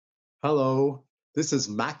Hello, this is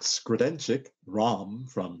Max Grodénchik, Rom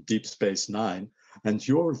from Deep Space Nine, and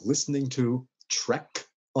you're listening to Trek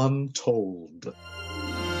Untold.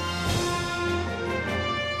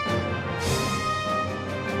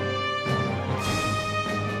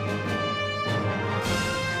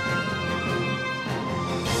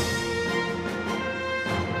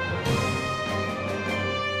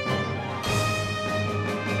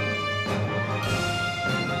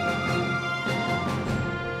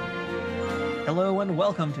 Hello and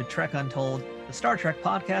welcome to Trek Untold, the Star Trek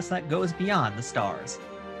podcast that goes beyond the stars.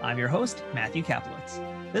 I'm your host, Matthew Kaplowitz.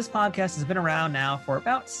 This podcast has been around now for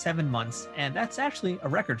about 7 months, and that's actually a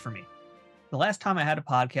record for me. The last time I had a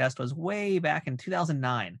podcast was way back in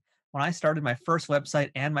 2009, when I started my first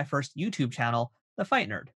website and my first YouTube channel, The Fight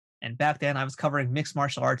Nerd. And back then I was covering mixed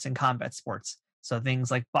martial arts and combat sports, so things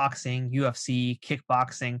like boxing, UFC,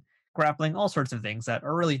 kickboxing, grappling, all sorts of things that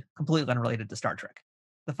are really completely unrelated to Star Trek.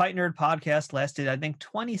 The Fight Nerd podcast lasted, I think,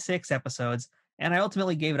 26 episodes, and I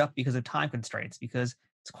ultimately gave it up because of time constraints, because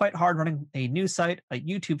it's quite hard running a news site, a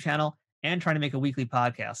YouTube channel, and trying to make a weekly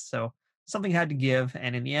podcast, so something had to give,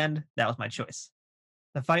 and in the end, that was my choice.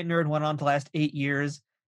 The Fight Nerd went on to last 8 years,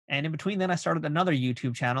 and in between then, I started another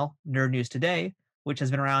YouTube channel, Nerd News Today, which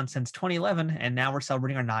has been around since 2011, and now we're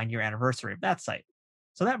celebrating our 9-year anniversary of that site.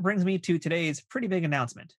 So that brings me to today's pretty big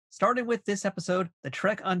announcement. Starting with this episode, the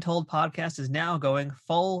Trek Untold podcast is now going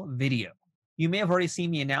full video. You may have already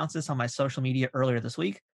seen me announce this on my social media earlier this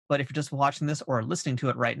week, but if you're just watching this or listening to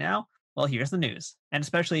it right now, well, here's the news. And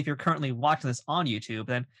especially if you're currently watching this on YouTube,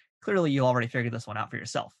 then clearly you already figured this one out for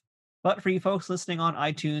yourself. But for you folks listening on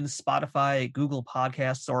iTunes, Spotify, Google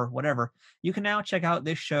Podcasts, or whatever, you can now check out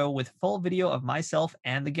this show with full video of myself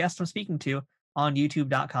and the guest I'm speaking to on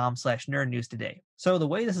youtube.com/nerdnewstoday. So the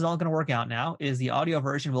way this is all going to work out now is the audio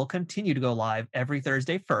version will continue to go live every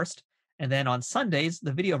Thursday first, and then on Sundays,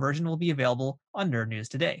 the video version will be available on Nerd News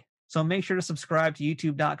Today. So make sure to subscribe to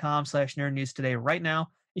youtube.com/nerdnewstoday right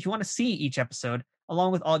now if you want to see each episode,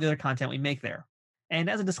 along with all the other content we make there. And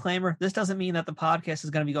as a disclaimer, this doesn't mean that the podcast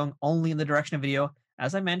is going to be going only in the direction of video.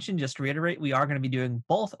 As I mentioned, just to reiterate, we are going to be doing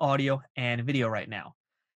both audio and video right now.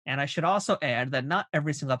 And I should also add that not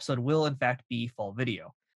every single episode will, in fact, be full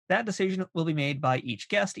video. That decision will be made by each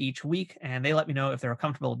guest each week, and they let me know if they're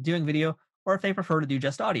comfortable doing video or if they prefer to do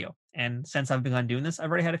just audio. And since I've begun doing this, I've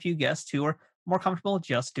already had a few guests who are more comfortable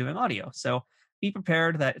just doing audio. So be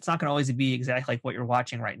prepared that it's not going to always be exactly like what you're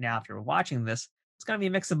watching right now. If you're watching this, it's going to be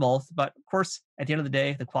a mix of both. But of course, at the end of the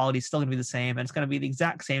day, the quality is still going to be the same, and it's going to be the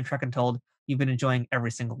exact same Trek Untold you've been enjoying every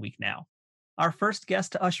single week now. Our first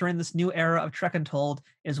guest to usher in this new era of Trek Untold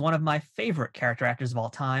is one of my favorite character actors of all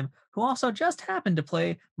time, who also just happened to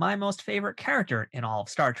play my most favorite character in all of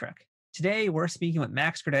Star Trek. Today, we're speaking with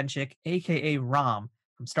Max Grodénchik, aka Rom,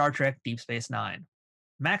 from Star Trek Deep Space Nine.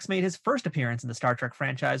 Max made his first appearance in the Star Trek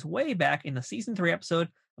franchise way back in the Season 3 episode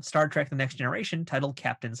of Star Trek The Next Generation titled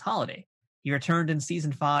Captain's Holiday. He returned in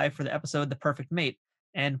Season 5 for the episode The Perfect Mate,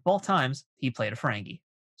 and both times, he played a Ferengi.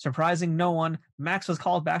 Surprising no one, Max was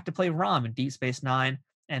called back to play Rom in Deep Space Nine,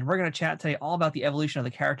 and we're going to chat today all about the evolution of the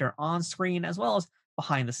character on screen as well as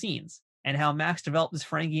behind the scenes, and how Max developed this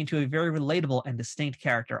Ferengi into a very relatable and distinct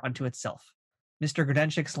character unto itself. Mr.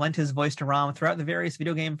 Grodénchik lent his voice to Rom throughout the various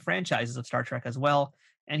video game franchises of Star Trek as well,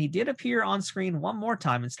 and he did appear on screen one more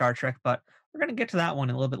time in Star Trek, but we're going to get to that one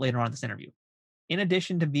a little bit later on in this interview. In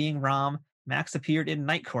addition to being Rom, Max appeared in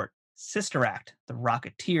Night Court, Sister Act, The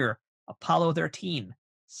Rocketeer, Apollo 13,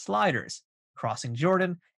 Sliders, Crossing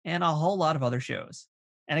Jordan, and a whole lot of other shows.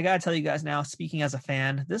 And I gotta tell you guys now, speaking as a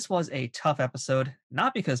fan, this was a tough episode,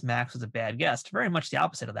 not because Max was a bad guest, very much the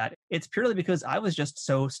opposite of that. It's purely because I was just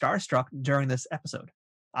so starstruck during this episode.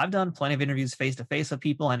 I've done plenty of interviews face-to-face with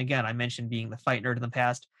people, and again, I mentioned being the fight nerd in the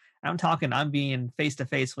past. I'm being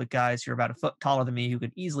face-to-face with guys who are about a foot taller than me who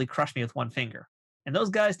could easily crush me with one finger. And those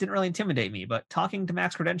guys didn't really intimidate me, but talking to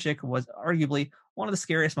Max Grodénchik was arguably one of the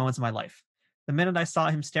scariest moments of my life. The minute I saw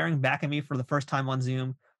him staring back at me for the first time on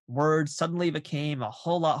Zoom, words suddenly became a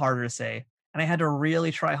whole lot harder to say, and I had to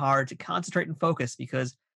really try hard to concentrate and focus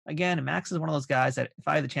because, again, Max is one of those guys that if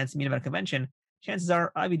I had the chance to meet him at a convention, chances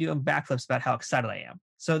are I'd be doing backflips about how excited I am.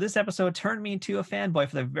 So this episode turned me into a fanboy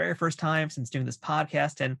for the very first time since doing this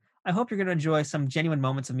podcast, and I hope you're going to enjoy some genuine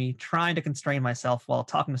moments of me trying to constrain myself while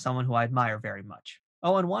talking to someone who I admire very much.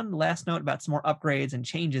 Oh, and one last note about some more upgrades and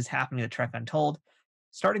changes happening to Trek Untold.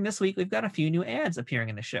 Starting this week, we've got a few new ads appearing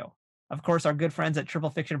in the show. Of course, our good friends at Triple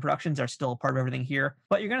Fiction Productions are still a part of everything here,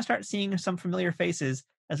 but you're going to start seeing some familiar faces,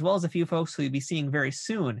 as well as a few folks who you'll be seeing very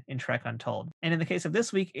soon in Trek Untold. And in the case of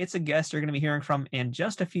this week, it's a guest you're going to be hearing from in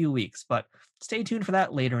just a few weeks, but stay tuned for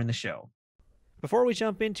that later in the show. Before we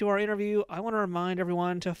jump into our interview, I want to remind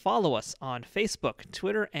everyone to follow us on Facebook,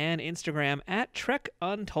 Twitter, and Instagram at Trek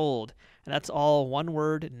Untold. And that's all one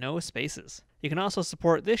word, no spaces. You can also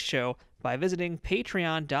support this show by visiting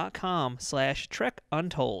patreon.com/Trek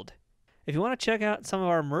Untold. If you want to check out some of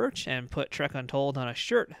our merch and put Trek Untold on a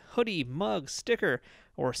shirt, hoodie, mug, sticker,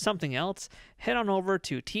 or something else, head on over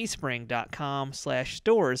to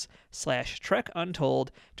teespring.com/stores/Trek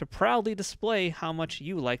Untold to proudly display how much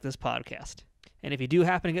you like this podcast. And if you do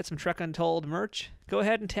happen to get some Trek Untold merch, go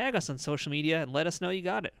ahead and tag us on social media and let us know you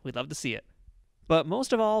got it. We'd love to see it. But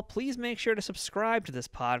most of all, please make sure to subscribe to this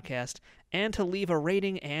podcast and to leave a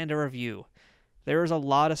rating and a review. There's a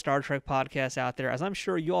lot of Star Trek podcasts out there, as I'm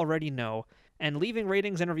sure you already know, and leaving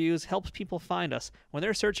ratings and reviews helps people find us when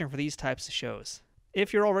they're searching for these types of shows.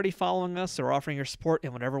 If you're already following us or offering your support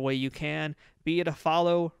in whatever way you can, be it a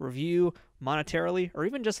follow, review, monetarily, or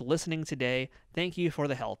even just listening today, thank you for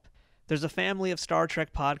the help. There's a family of Star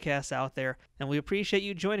Trek podcasts out there, and we appreciate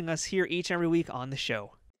you joining us here each and every week on the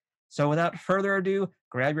show. So without further ado,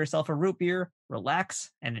 grab yourself a root beer,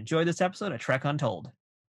 relax, and enjoy this episode of Trek Untold.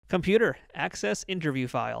 Computer, access interview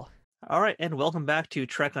file. All right, and welcome back to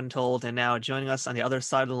Trek Untold, and now joining us on the other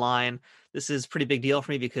side of the line. This is a pretty big deal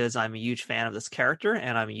for me because I'm a huge fan of this character,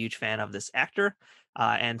 and I'm a huge fan of this actor.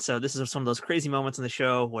 And so this is some of those crazy moments in the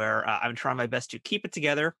show where I'm trying my best to keep it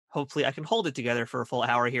together. Hopefully I can hold it together for a full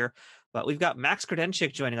hour here. But we've got Max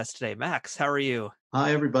Grodénchik joining us today. Max, how are you?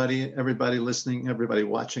 Hi, everybody listening, everybody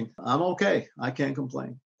watching. I'm okay. I can't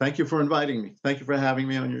complain. Thank you for inviting me. Thank you for having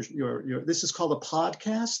me on your this is called a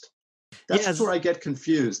podcast? That's where I get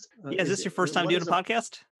confused. Is this your first time doing a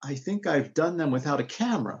podcast? I think I've done them without a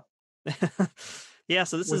camera. Yeah,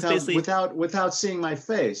 so this is basically... Without seeing my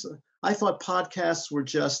face. I thought podcasts were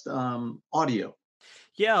just audio.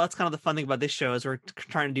 Yeah, that's kind of the fun thing about this show is we're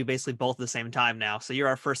trying to do basically both at the same time now. So you're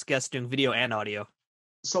our first guest doing video and audio.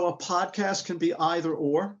 So a podcast can be either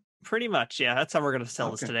or? Pretty much, yeah. That's how we're going to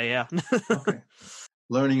sell this today, yeah. Okay.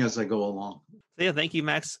 Learning as I go along. So yeah, thank you,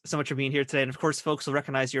 Max, so much for being here today. And of course, folks will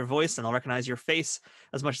recognize your voice and they'll recognize your face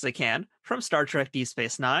as much as they can from Star Trek Deep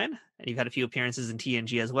Space Nine. And you've had a few appearances in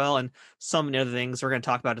TNG as well, and some other things we're going to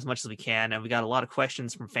talk about as much as we can. And we got a lot of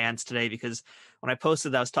questions from fans today because when I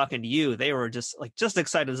posted that I was talking to you, they were just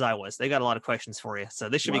excited as I was. They got a lot of questions for you. So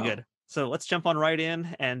this should be good. So let's jump on right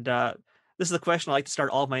in. And this is the question I like to start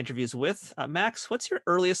all of my interviews with. Max, what's your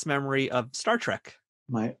earliest memory of Star Trek?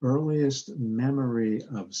 My earliest memory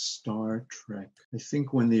of Star Trek, I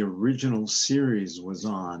think when the original series was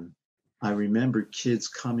on, I remember kids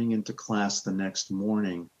coming into class the next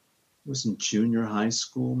morning. It was in junior high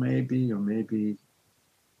school, maybe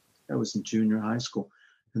that was in junior high school.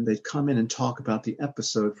 And they'd come in and talk about the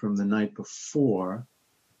episode from the night before.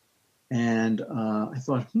 And I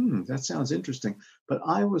thought, that sounds interesting. But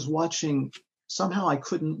I was watching, somehow I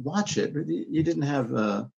couldn't watch it. You didn't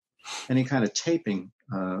have any kind of taping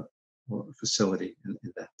facility in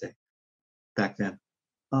that day, back then.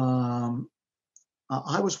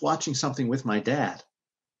 I was watching something with my dad,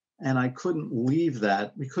 and I couldn't leave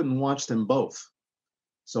that. We couldn't watch them both.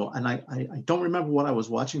 So, and I don't remember what I was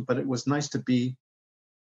watching, but it was nice to be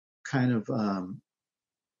kind of,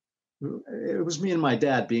 it was me and my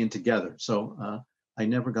dad being together. So I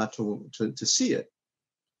never got to see it.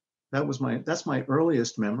 That's my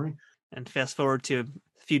earliest memory. And fast forward to a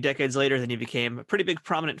few decades later, then you became a pretty big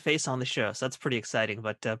prominent face on the show. So that's pretty exciting.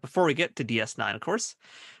 But before we get to DS9, of course,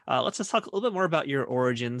 let's just talk a little bit more about your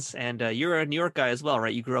origins. And you're a New York guy as well,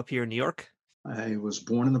 right? You grew up here in New York? I was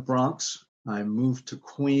born in the Bronx. I moved to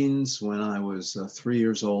Queens when I was 3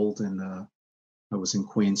 years old, and I was in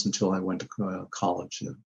Queens until I went to college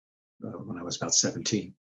when I was about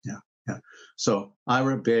 17. Yeah. So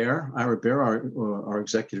Ira Bear, our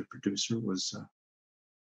executive producer, was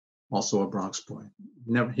also a Bronx boy.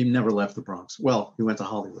 He never left the Bronx. Well, he went to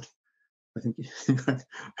Hollywood. I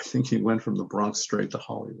think he went from the Bronx straight to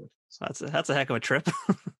Hollywood. So that's a heck of a trip.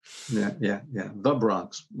 Yeah. The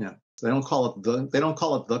Bronx. Yeah. They don't call it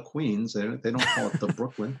the Queens. They don't call it the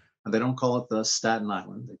Brooklyn, and they don't call it the Staten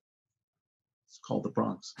Island. It's called the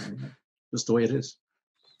Bronx. Just the way it is.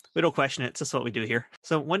 We don't question it. It's just what we do here.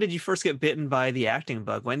 So when did you first get bitten by the acting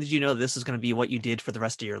bug? When did you know this was going to be what you did for the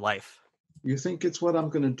rest of your life? You think it's what I'm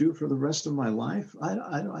going to do for the rest of my life?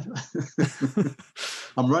 I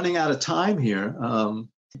I'm running out of time here.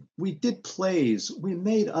 We did plays. We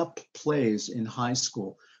made up plays in high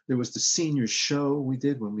school. There was the senior show we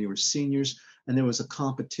did when we were seniors, and there was a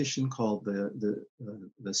competition called the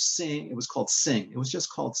Sing. It was called Sing. It was just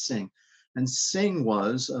called Sing, and Sing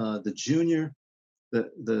was the junior,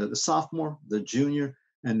 the sophomore, the junior,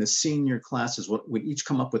 and the senior classes. What we each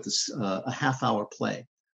come up with a half-hour play.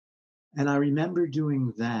 And I remember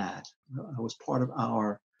doing that. I was part of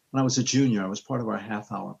when I was a junior, I was part of our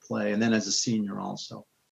half-hour play. And then as a senior also.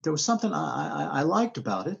 There was something I liked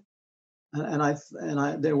about it.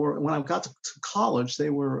 They were, when I got to college, they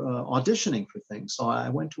were auditioning for things. So I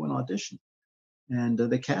went to an audition and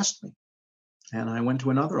they cast me. And I went to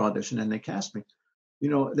another audition and they cast me.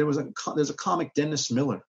 There's a comic, Dennis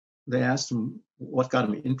Miller. They asked him what got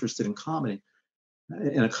him interested in comedy,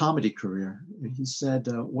 in a comedy career. And he said,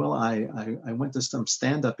 well, I went to some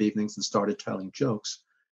stand-up evenings and started telling jokes,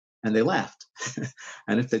 and they laughed.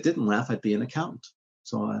 And if they didn't laugh, I'd be an accountant.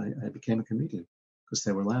 So I became a comedian because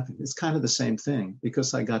they were laughing. It's kind of the same thing.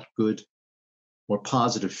 Because I got good or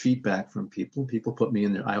positive feedback from people. People put me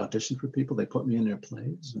in there. I auditioned for people. They put me in their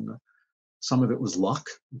plays. And some of it was luck,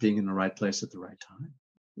 being in the right place at the right time.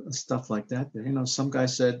 Stuff like that. Some guy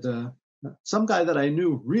said, some guy that I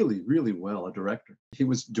knew really, really well, a director, he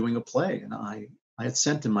was doing a play, and I had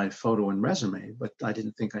sent him my photo and resume, but I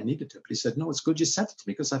didn't think I needed to. But he said, no, it's good you sent it to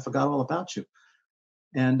me because I forgot all about you.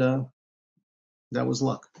 And that was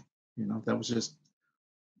luck. That was just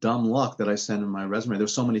dumb luck that I sent him my resume.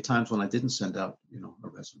 There's so many times when I didn't send out, a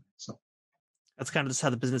resume. So that's kind of just how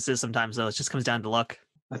the business is sometimes, though. It just comes down to luck.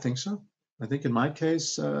 I think so. I think in my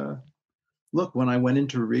case, look, when I went in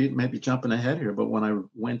to read, maybe jumping ahead here, but when I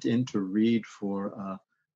went in to read for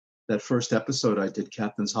that first episode I did,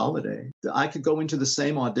 Captain's Holiday, I could go into the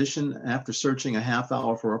same audition after searching a half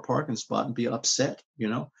hour for a parking spot and be upset,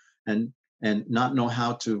 and not know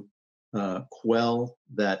how to quell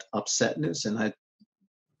that upsetness. And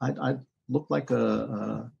I look like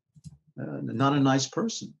not a nice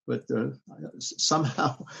person, but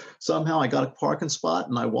somehow I got a parking spot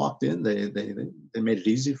and I walked in. They made it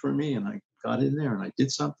easy for me, and I got in there and I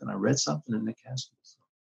did something. I read something and they cast me.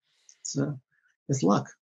 So it's luck.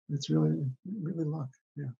 It's really, really luck.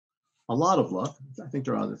 Yeah, a lot of luck. I think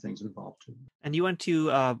there are other things involved too. And you went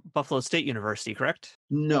to Buffalo State University, correct?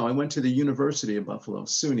 No, I went to the University of Buffalo,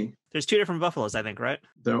 SUNY. There's two different Buffaloes, I think, right?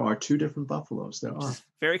 There are two different Buffaloes. There are.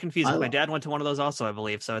 Very confusing. My dad went to one of those also, I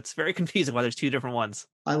believe. So it's very confusing why there's two different ones.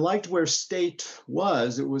 I liked where State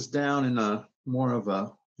was. It was down in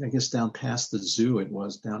I guess down past the zoo. It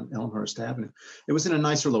was down Elmhurst Avenue. It was in a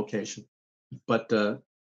nicer location. But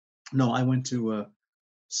no, I went to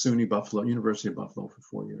SUNY Buffalo, University of Buffalo for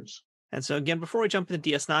 4 years. And so again, before we jump into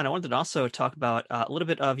DS9, I wanted to also talk about a little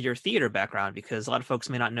bit of your theater background, because a lot of folks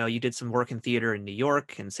may not know you did some work in theater in New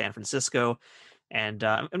York and San Francisco. And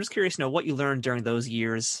I'm just curious to know what you learned during those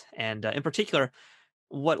years, and in particular,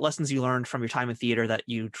 what lessons you learned from your time in theater that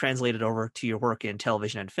you translated over to your work in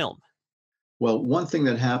television and film. Well, one thing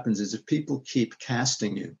that happens is if people keep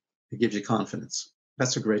casting you, it gives you confidence.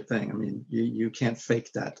 That's a great thing. I mean, you can't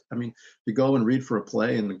fake that. I mean, you go and read for a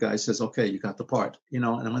play and the guy says, okay, you got the part,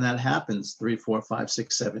 and when that happens 3, 4, 5,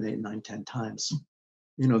 6, 7, 8, 9, 10 times,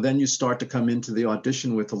 then you start to come into the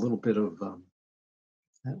audition with a little bit of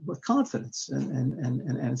with confidence,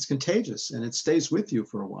 and it's contagious and it stays with you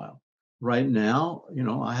for a while. Right now,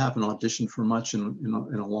 I haven't auditioned for much in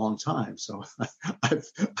a long time. So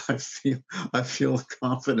I feel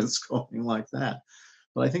confidence going like that.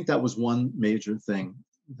 But I think that was one major thing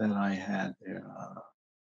that I had there.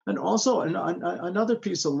 And also another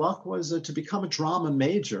piece of luck was to become a drama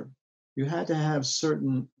major. You had to have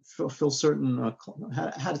fulfill certain,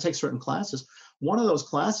 had to take certain classes. One of those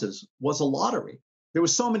classes was a lottery. There were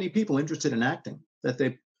so many people interested in acting that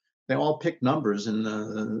they all picked numbers, and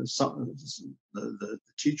the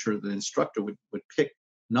teacher, the instructor would pick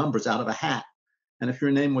numbers out of a hat. And if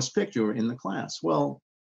your name was picked, you were in the class. Well,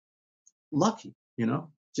 lucky.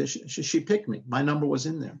 She picked me. My number was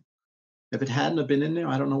in there. If it hadn't have been in there,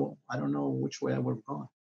 I don't know which way I would have gone.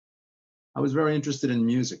 I was very interested in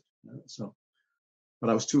music, but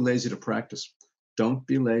I was too lazy to practice. Don't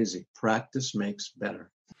be lazy. Practice makes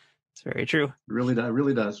better. It's very true. It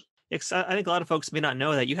really does. I think a lot of folks may not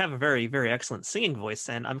know that you have a very, very excellent singing voice,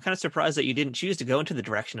 and I'm kind of surprised that you didn't choose to go into the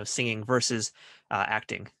direction of singing versus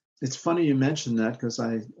acting. It's funny you mentioned that, because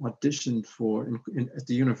I auditioned at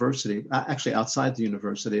the university, actually outside the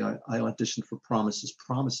university, I auditioned for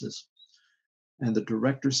Promises. And the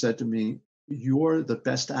director said to me, you're the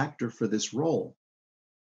best actor for this role,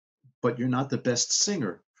 but you're not the best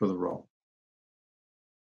singer for the role.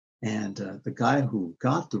 And the guy who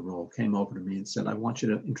got the role came over to me and said, I want you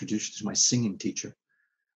to introduce you to my singing teacher.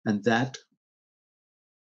 And that,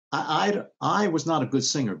 I was not a good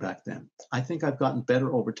singer back then. I think I've gotten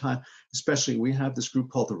better over time. Especially, we have this group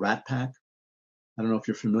called the Rat Pack. I don't know if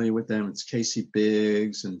you're familiar with them. It's Casey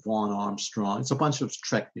Biggs and Vaughn Armstrong. It's a bunch of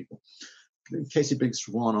Trek people. Casey Biggs,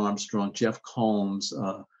 Vaughn Armstrong, Jeff Combs,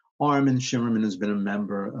 Armin Shimerman has been a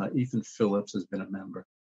member. Ethan Phillips has been a member.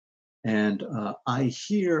 And I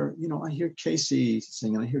hear Casey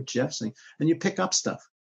sing, and I hear Jeff sing, and you pick up stuff.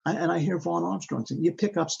 And I hear Vaughn Armstrong sing. You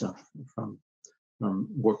pick up stuff from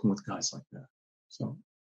working with guys like that.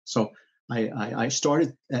 So I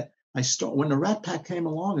started when the Rat Pack came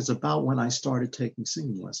along is about when I started taking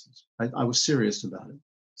singing lessons. I was serious about it.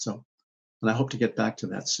 So, and I hope to get back to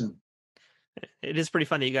that soon. It is pretty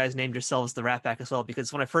fun that you guys named yourselves the Rat Pack as well,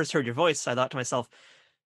 because when I first heard your voice, I thought to myself,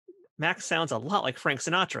 Max sounds a lot like Frank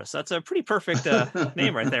Sinatra. So that's a pretty perfect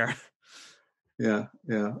name right there. Yeah.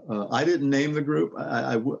 I didn't name the group.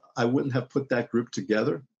 I wouldn't have put that group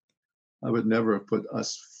together. I would never have put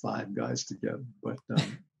us 5 guys together. But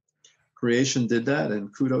creation did that,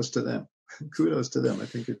 and kudos to them. Kudos to them. I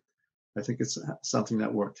think it's something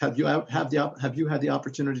that worked. Have you had the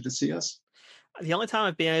opportunity to see us? The only time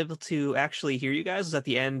I've been able to actually hear you guys was at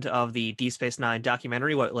the end of the Deep Space Nine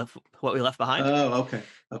documentary, What We Left Behind. Oh, okay.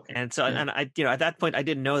 And so, and I, at that point, I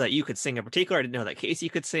didn't know that you could sing in particular. I didn't know that Casey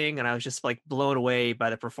could sing, and I was just like blown away by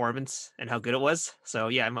the performance and how good it was. So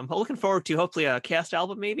yeah, I'm looking forward to hopefully a cast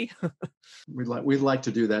album, maybe. We'd like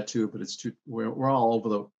to do that too, but it's too. We're all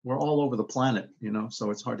over the planet, so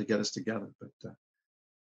it's hard to get us together.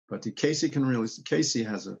 But Casey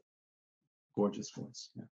has a gorgeous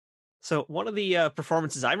voice. Yeah. So one of the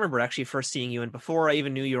performances I remember actually first seeing you in before I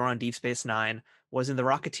even knew you were on Deep Space Nine was in The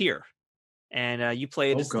Rocketeer. And you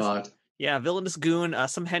played this villainous goon,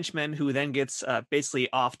 some henchman who then gets basically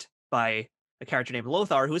offed by a character named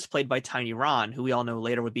Lothar, who is played by Tiny Ron, who we all know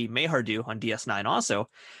later would be Mayhardu on DS9 also.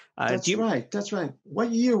 That's right. What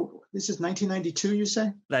year? This is 1992, you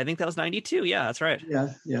say? I think that was 92. Yeah, that's right.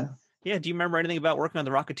 Yeah. Yeah, do you remember anything about working on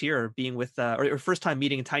The Rocketeer or being with, or first time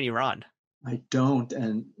meeting Tiny Ron? I don't.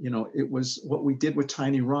 And, it was what we did with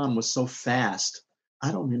Tiny Ron was so fast.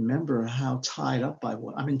 I don't remember how tied up I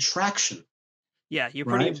was. I'm in traction. Yeah,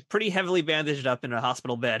 you're pretty heavily bandaged up in a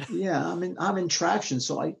hospital bed. Yeah, I'm in traction.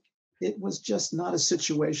 So it was just not a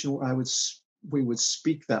situation where we would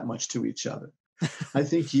speak that much to each other. I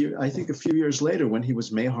think a few years later when he was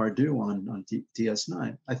Mayhardu on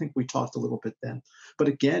DS9, I think we talked a little bit then. But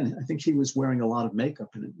again, I think he was wearing a lot of makeup,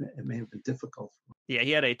 and it may have been difficult. Yeah, he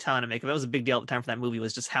had a ton of makeup. That was a big deal at the time for that movie,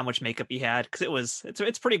 was just how much makeup he had, because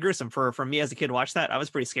it's pretty gruesome. For me as a kid watch that, I was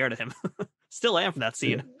pretty scared of him. Still am from that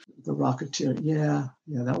scene. The Rocketeer, yeah,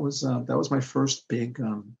 that was my first big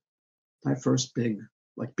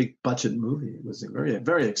big budget movie. It was very,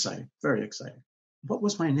 very exciting, very exciting. What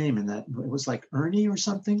was my name in that? It was like Ernie or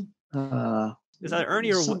something. Is that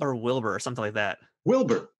Ernie or Wilbur or something like that?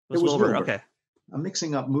 Wilbur. It was Wilbur. Okay. I'm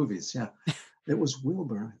mixing up movies. Yeah, it was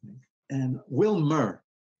Wilbur, I think, and Wilmer.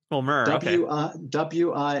 Wilmer. Okay. Wilmer.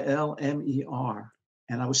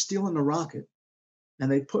 And I was stealing the rocket,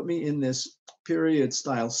 and they put me in this period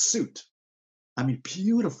style suit. I mean,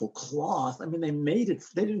 beautiful cloth. I mean, they made it.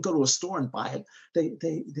 They didn't go to a store and buy it. They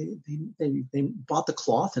bought the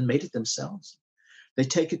cloth and made it themselves. They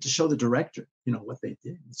take it to show the director, what they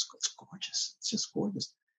did. It's gorgeous. It's just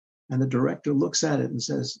gorgeous. And the director looks at it and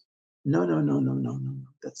says, No.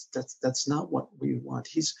 That's not what we want.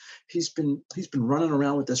 He's been running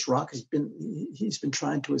around with this rock. He's been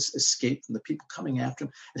trying to escape from the people coming after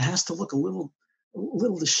him. It has to look a little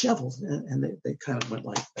disheveled. And they kind of went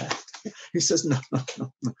like that. He says, No.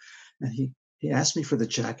 And he asked me for the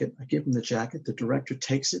jacket. I give him the jacket. The director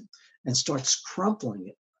takes it and starts crumpling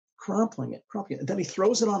it. And then he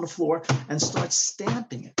throws it on the floor and starts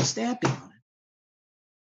stamping on it.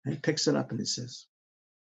 And he picks it up and he says,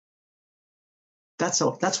 that's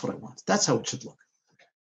what I want. That's how it should look.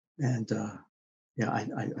 And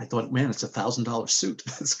I thought, man, it's $1,000 suit.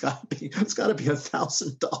 It's got to be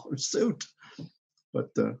 $1,000 suit.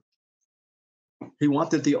 But he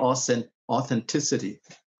wanted the authenticity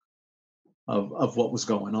of what was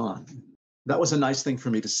going on. That was a nice thing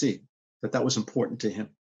for me to see. That was important to him.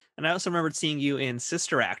 And I also remembered seeing you in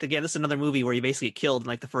Sister Act. Again, this is another movie where you basically get killed in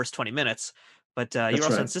like the first 20 minutes. But you were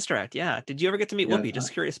also in Sister Act. Yeah. Did you ever get to meet Whoopi?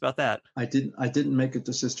 Just curious about that. I didn't make it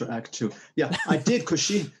to Sister Act 2. Yeah, I did, because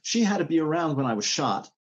she had to be around when I was shot.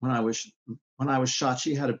 When I was shot,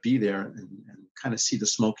 she had to be there and kind of see the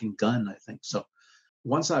smoking gun, I think. So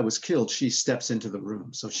once I was killed, she steps into the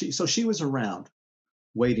room. So she was around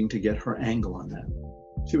waiting to get her angle on that.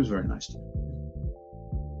 She was very nice to me.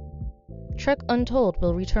 Trek Untold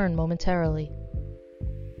will return momentarily.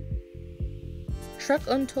 Trek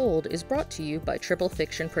Untold is brought to you by Triple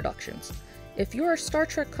Fiction Productions. If you're a Star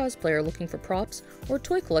Trek cosplayer looking for props, or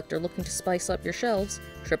toy collector looking to spice up your shelves,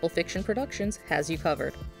 Triple Fiction Productions has you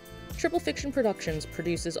covered. Triple Fiction Productions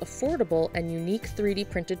produces affordable and unique 3D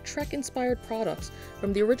printed Trek-inspired products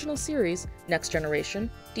from the original series, Next Generation,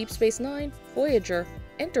 Deep Space Nine, Voyager,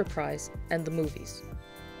 Enterprise, and the movies.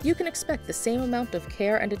 You can expect the same amount of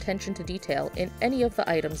care and attention to detail in any of the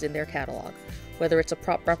items in their catalog, whether it's a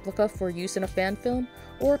prop replica for use in a fan film,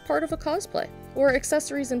 or part of a cosplay, or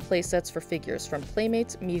accessories and playsets for figures from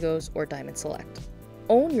Playmates, Migos, or Diamond Select.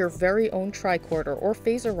 Own your very own tricorder or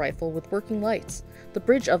phaser rifle with working lights, the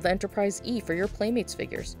bridge of the Enterprise E for your Playmates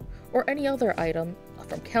figures, or any other item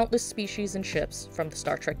from countless species and ships from the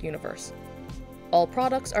Star Trek universe. All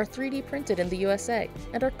products are 3D printed in the USA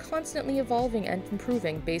and are constantly evolving and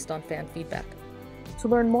improving based on fan feedback. To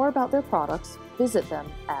learn more about their products, visit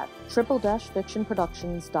them at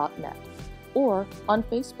triple-fictionproductions.net or on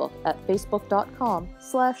Facebook at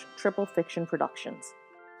facebook.com/triplefictionproductions.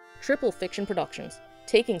 Triple Fiction Productions,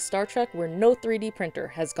 taking Star Trek where no 3D printer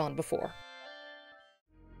has gone before.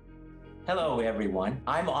 Hello, everyone.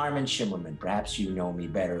 I'm Armin Shimerman. Perhaps you know me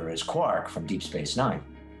better as Quark from Deep Space Nine.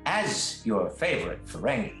 As your favorite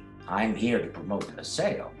Ferengi, I'm here to promote a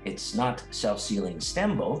sale. It's not self-sealing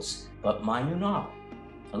stem bolts, but my new novel,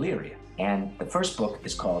 Illyria. And the first book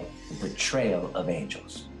is called The Betrayal of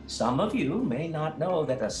Angels. Some of you may not know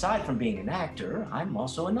that aside from being an actor, I'm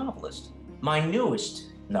also a novelist. My newest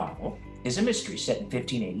novel is a mystery set in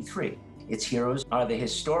 1583. Its heroes are the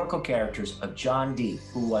historical characters of John Dee,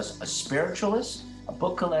 who was a spiritualist, a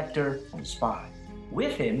book collector, and a spy.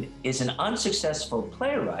 With him is an unsuccessful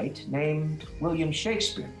playwright named William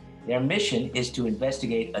Shakespeare. Their mission is to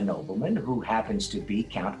investigate a nobleman who happens to be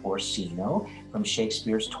Count Orsino from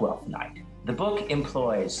Shakespeare's Twelfth Night. The book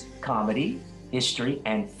employs comedy, history,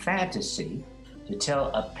 and fantasy to tell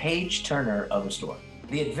a page-turner of a story.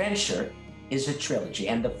 The adventure is a trilogy,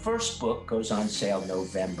 and the first book goes on sale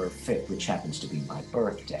November 5th, which happens to be my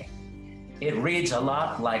birthday. It reads a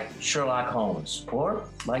lot like Sherlock Holmes, or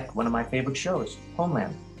like one of my favorite shows,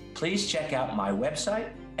 Homeland. Please check out my website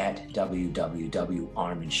at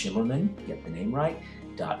www.arminshimerman, get the name right,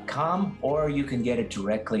 .com, or you can get it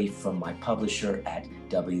directly from my publisher at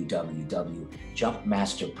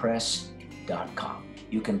www.jumpmasterpress.com.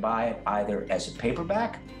 You can buy it either as a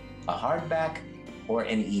paperback, a hardback, or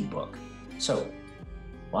an ebook. So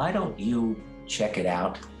why don't you check it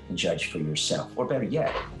out and judge for yourself? Or better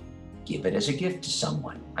yet, give it as a gift to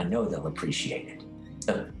someone. I know they'll appreciate it.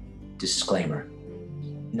 Disclaimer,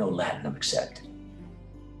 no latinum accepted.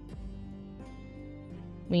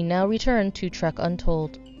 We now return to Trek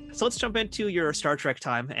Untold. So let's jump into your Star Trek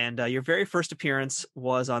time. And your very first appearance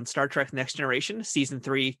was on Star Trek Next Generation, Season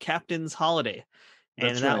 3, Captain's Holiday. And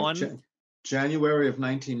That's that right. one... January of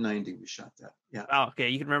 1990, we shot that. Yeah. Oh, okay.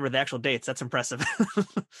 You can remember the actual dates. That's impressive.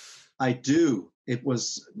 I do. It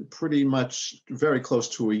was pretty much very close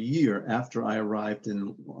to a year after I arrived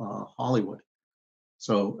in Hollywood.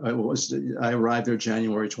 So I arrived there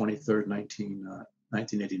January 23rd,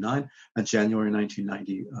 1989, and January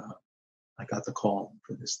 1990, I got the call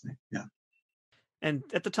for this thing. Yeah. And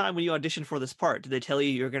at the time when you auditioned for this part, did they tell you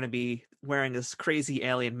you're going to be wearing this crazy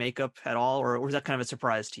alien makeup at all, or was that kind of a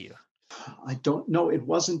surprise to you? I don't know. It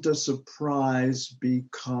wasn't a surprise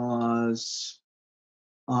because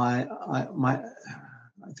I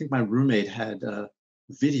think my roommate had a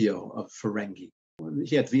video of Ferengi.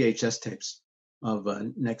 He had VHS tapes of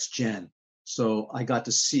Next Gen, so I got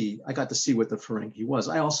to see what the Ferengi was.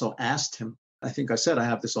 I also asked him. I think I said, I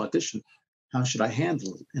have this audition. How should I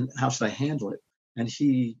handle it? And how should I handle it? And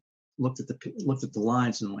he looked at the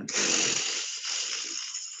lines and went.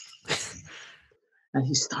 And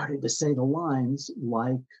he started to say the lines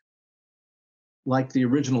like the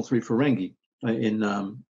original three Ferengi in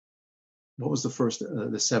what was the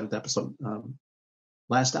seventh episode?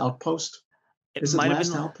 Last Outpost. It might have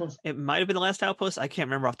been the Last Outpost. I can't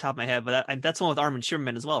remember off the top of my head, but that's the one with Armin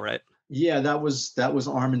Shimerman as well, right? Yeah, that was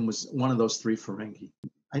Armin was one of those three Ferengi.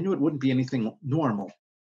 I knew it wouldn't be anything normal.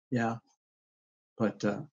 Yeah, but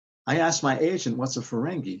I asked my agent, "What's a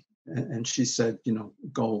Ferengi?" And she said,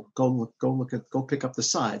 go pick up the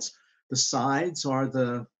sides. The sides are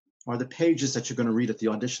the pages that you're going to read at the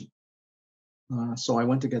audition. So I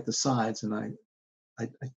went to get the sides, and I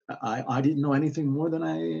didn't know anything more than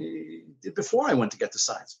I did before I went to get the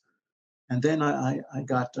sides. And then I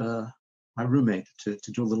got my roommate to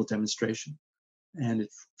do a little demonstration, and it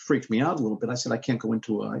freaked me out a little bit. I said, I can't go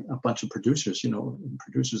into a bunch of producers,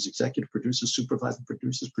 executive producers, supervising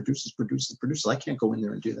producers. I can't go in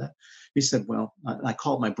there and do that. He said, well, I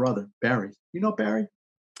called my brother, Barry. You know Barry?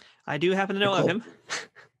 I do happen to know of him.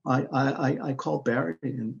 I called Barry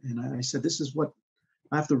and I said, this is what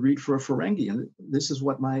I have to read for a Ferengi. And this is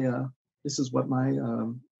what my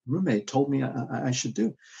roommate told me I should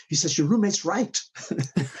do. He says, your roommate's right.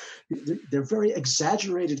 They're very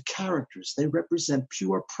exaggerated characters. They represent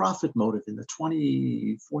pure profit motive in the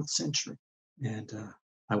 24th century. And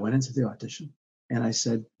I went into the audition, And I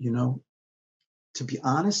said, to be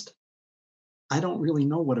honest, I don't really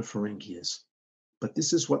know what a Ferengi is, but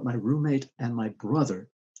this is what my roommate and my brother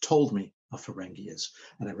told me a Ferengi is.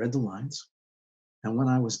 And I read the lines. And when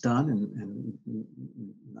I was done, and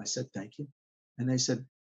I said, thank you. And they said,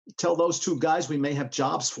 tell those two guys we may have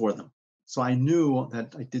jobs for them. So I knew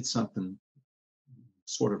that I did something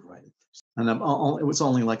sort of right. And it was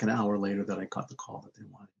only like an hour later that I got the call that they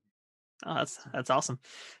wanted. Oh, that's awesome.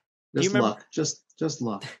 Just luck. Just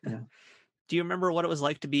luck. Yeah. Do you remember what it was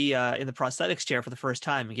like to be in the prosthetics chair for the first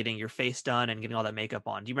time and getting your face done and getting all that makeup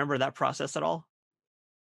on? Do you remember that process at all?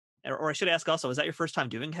 Or I should ask also, was that your first time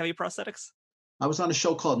doing heavy prosthetics? I was on a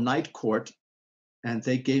show called Night Court, and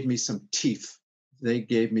they gave me some teeth. They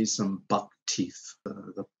gave me some buck teeth.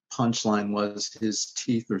 The punchline was, his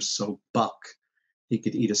teeth are so buck, he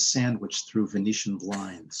could eat a sandwich through Venetian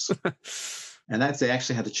blinds. And they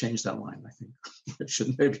actually had to change that line, I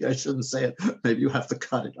think. Maybe I shouldn't say it. Maybe you have to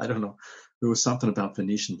cut it. I don't know. There was something about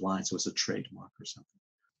Venetian blinds. It was a trademark or something.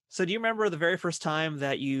 So do you remember the very first time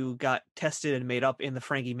that you got tested and made up in the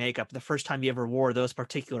Ferengi makeup, the first time you ever wore those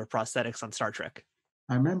particular prosthetics on Star Trek?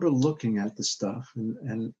 I remember looking at the stuff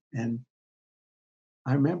and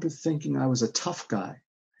I remember thinking I was a tough guy.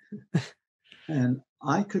 And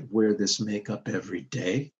I could wear this makeup every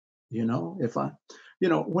day, if I...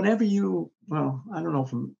 whenever I don't know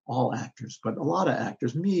from all actors, but a lot of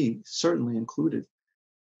actors, me certainly included,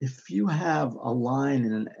 if you have a line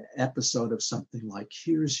in an episode of something like,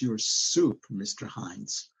 here's your soup, Mr.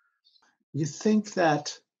 Hines, you think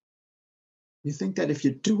that if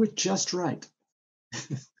you do it just right,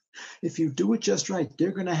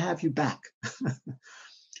 they're going to have you back.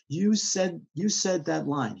 You said that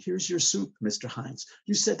line, here's your soup, Mr. Hines.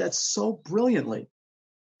 You said that so brilliantly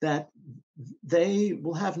that they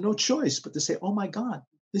will have no choice but to say, oh my God,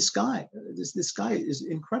 this guy is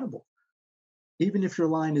incredible. Even if your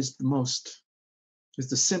line is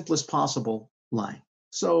the simplest possible line.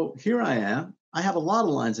 So here I am. I have a lot of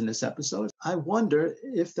lines in this episode. I wonder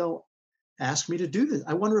if they'll ask me to do this.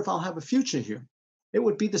 I wonder if I'll have a future here. It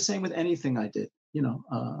would be the same with anything I did.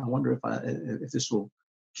 I wonder if this will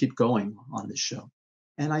keep going on this show.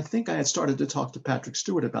 And I think I had started to talk to Patrick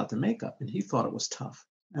Stewart about the makeup, and he thought it was tough.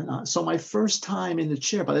 And so my first time in the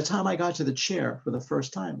chair, by the time I got to the chair for the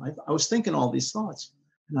first time, I was thinking all these thoughts,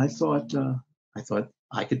 and I thought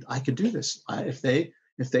I could do this. If they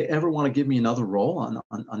ever want to give me another role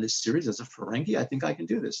on this series as a Ferengi, I think I can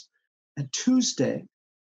do this. And Tuesday,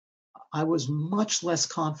 I was much less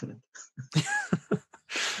confident.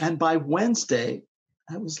 And by Wednesday,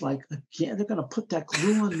 I was like, again, they're going to put that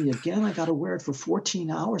glue on me again. I got to wear it for 14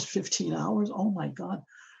 hours, 15 hours. Oh my God.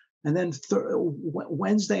 And then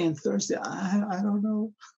Wednesday and Thursday, I don't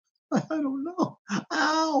know. I don't know.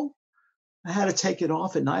 Ow. I had to take it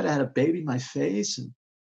off at night. I had to baby my face. And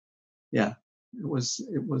yeah,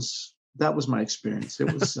 that was my experience.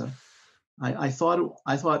 It was, I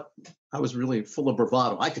thought I was really full of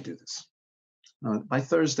bravado. I could do this. By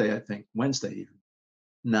Thursday, I think, Wednesday even.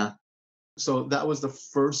 Nah. So that was the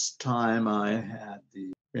first time I had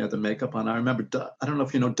the makeup on. I remember, I don't know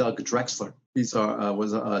if you know Doug Drexler. He's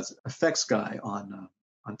was an effects guy on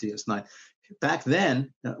DS9. Back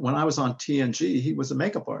then, when I was on TNG, he was a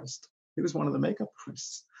makeup artist. He was one of the makeup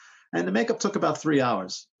artists. And the makeup took about 3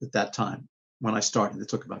 hours at that time. When I started, it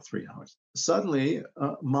took about 3 hours. Suddenly,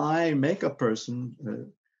 my makeup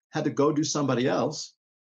person had to go do somebody else.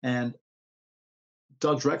 And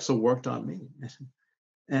Doug Drexler worked on me.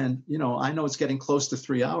 And, I know it's getting close to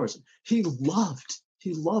 3 hours. He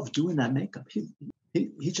loved doing that makeup.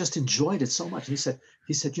 He just enjoyed it so much. And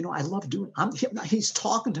he said, I love doing it. He's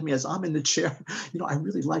talking to me as I'm in the chair. I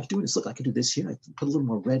really like doing this. Look, I can do this here. I can put a little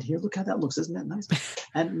more red here. Look how that looks. Isn't that nice?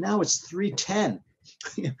 And now it's 3:10.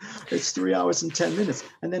 It's 3 hours and 10 minutes.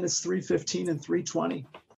 And then it's 3:15 and 3:20.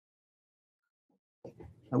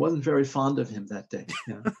 I wasn't very fond of him that day.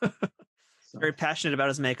 So, very passionate about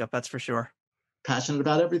his makeup, that's for sure. Passionate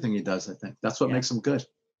about everything he does, I think. That's what makes him good.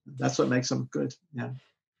 Yeah.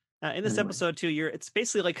 In this episode too, it's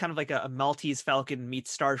basically like kind of like a Maltese Falcon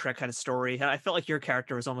meets Star Trek kind of story. And I felt like your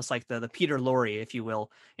character was almost like the Peter Lorre, if you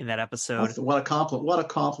will, in that episode. What a compliment! What a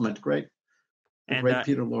compliment! Great, great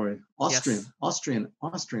Peter Lorre, Austrian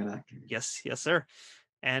actor. Yes, sir.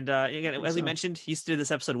 And again, as we mentioned, he used to do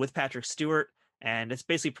this episode with Patrick Stewart, and it's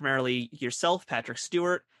basically primarily yourself, Patrick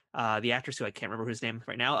Stewart, the actress who I can't remember whose name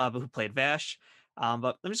right now, but who played Vash.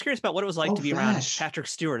 But I'm just curious about what it was like to be around Patrick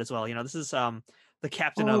Stewart as well. This is the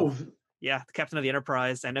captain the captain of the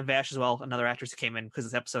Enterprise, and Vash as well, another actress who came in because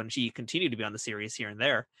of this episode, and she continued to be on the series here and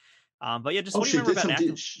there. But yeah, just Oh, what do you remember about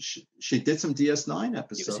acting? she did some DS9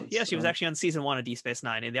 episodes. She was actually on season 1 of Deep Space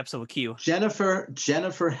Nine in the episode with Q. Jennifer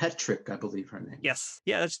Hetrick, I believe her name. Yes.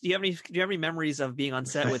 Yeah. Do you have any memories of being on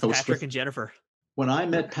set with Patrick and Jennifer? When I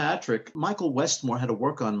met Patrick, Michael Westmore had to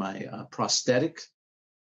work on my prosthetic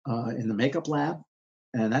in the makeup lab,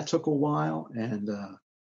 and that took a while. And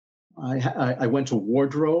I went to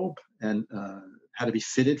wardrobe and had to be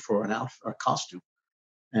fitted for a costume,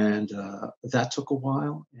 and that took a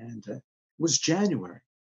while. And it was January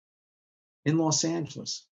in Los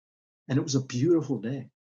Angeles, and it was a beautiful day.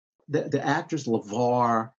 The actors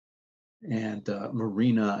LeVar and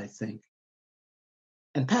Marina, I think,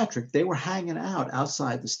 and Patrick, they were hanging out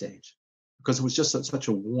outside the stage because it was just such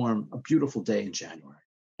a beautiful day in January.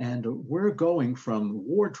 And we're going from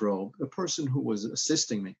wardrobe, the person who was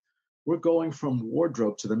assisting me, we're going from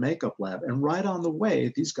wardrobe to the makeup lab. And right on the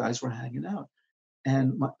way, these guys were hanging out.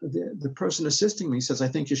 And the person assisting me says, I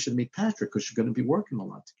think you should meet Patrick because you're going to be working a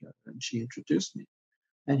lot together. And she introduced me.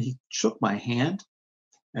 And he shook my hand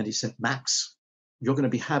and he said, Max, you're going to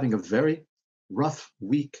be having a very rough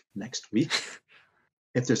week next week.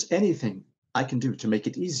 If there's anything I can do to make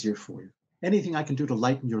it easier for you, anything I can do to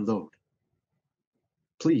lighten your load,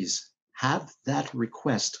 please have that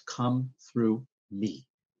request come through me.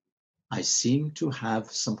 I seem to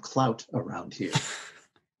have some clout around here.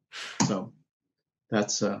 So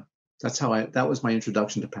that was my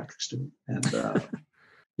introduction to Patrick Stewart. And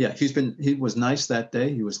yeah, he was nice that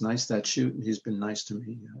day. He was nice that shoot, and he's been nice to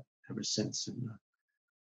me ever since. And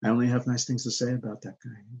I only have nice things to say about that guy.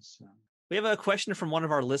 We have a question from one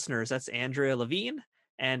of our listeners. That's Andrea Levine.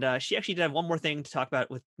 And she actually did have one more thing to talk about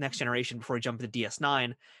with Next Generation before we jump into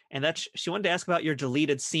DS9. And that's she wanted to ask about your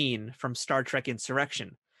deleted scene from Star Trek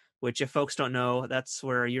Insurrection, which, if folks don't know, that's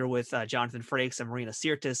where you're with Jonathan Frakes and Marina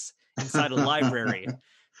Sirtis inside a library.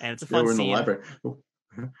 And it's a fun scene. They were in the library.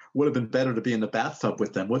 Would have been better to be in the bathtub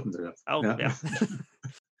with them, wouldn't it? Oh, yeah.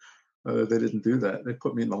 They didn't do that. They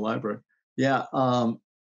put me in the library. Yeah.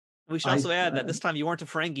 We should also add that this time you weren't a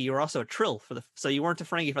Ferengi, you were also a Trill so you weren't a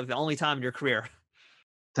Ferengi for the only time in your career.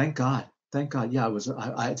 Thank God. Yeah,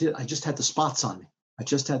 I just had the spots on me.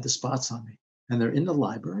 And they're in the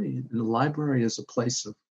library. And the library is a place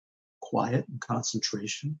of quiet and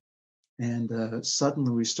concentration. And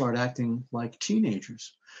suddenly we start acting like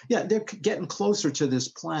teenagers. Yeah, they're getting closer to this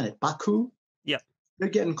planet, Baku. Yeah. They're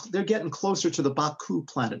getting closer to the Baku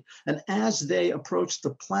planet. And as they approach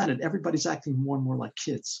the planet, everybody's acting more and more like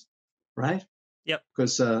kids. Right? Yep.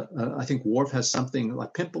 Because I think Worf has something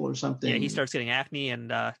like pimple or something. Yeah, he starts getting acne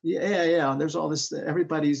and yeah. And there's all this.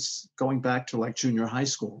 Everybody's going back to like junior high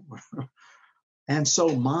school. And so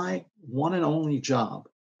my one and only job,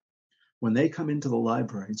 when they come into the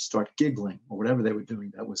library and start giggling or whatever they were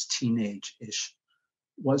doing, that was teenage-ish,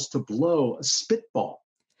 was to blow a spitball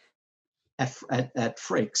at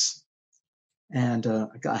Frakes. And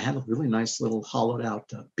I had a really nice little hollowed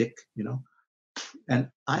out Bic, and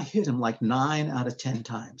I hit him like 9 out of 10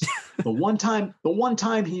 times. The one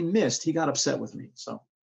time he missed, he got upset with me. So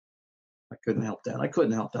I couldn't help that. I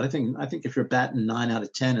think if you're batting 9 out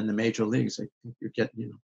of 10 in the major leagues, I think you're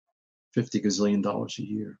getting, $50 gazillion a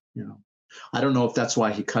year. I don't know if that's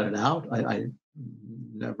why he cut it out. I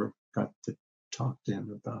never got to talk to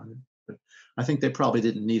him about it, but I think they probably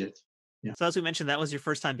didn't need it. Yeah. So as we mentioned, that was your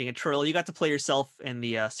first time being a Trill. You got to play yourself in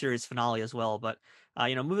the series finale as well. But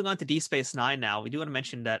moving on to Deep Space Nine now, we do want to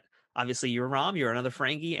mention that obviously you're Rom, you're another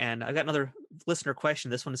Ferengi, and I got another listener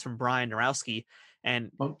question. This one is from Brian Narowski,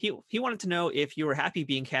 and he wanted to know if you were happy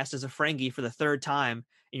being cast as a Ferengi for the third time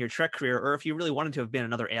in your Trek career, or if you really wanted to have been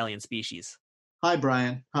another alien species. Hi,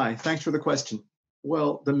 Brian. Hi. Thanks for the question.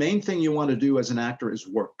 Well, the main thing you want to do as an actor is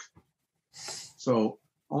work. So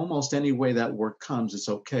almost any way that work comes, it's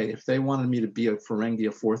okay. If they wanted me to be a Ferengi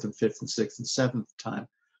a fourth and fifth and sixth and seventh time,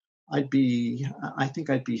 I think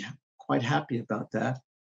I'd be quite happy about that.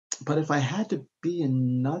 But if I had to be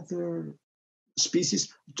another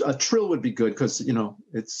species, a Trill would be good because,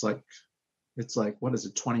 it's like, what is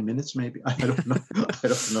it, 20 minutes maybe? I don't know.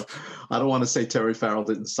 I don't want to say Terry Farrell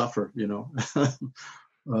didn't suffer, but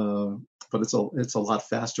it's a lot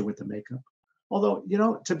faster with the makeup. Although,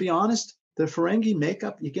 to be honest, the Ferengi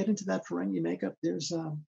makeup, you get into that Ferengi makeup, there's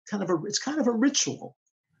it's kind of a ritual.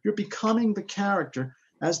 You're becoming the character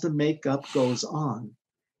as the makeup goes on,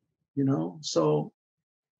 so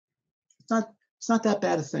it's not that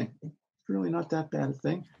bad a thing. It's really not that bad a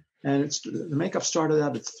thing. And the makeup started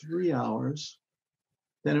out at 3 hours.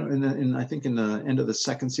 Then I think in the end of the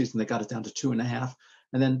second season, they got it down to 2.5.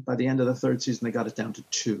 And then by the end of the third season, they got it down to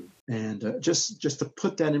 2. And just to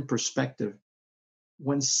put that in perspective,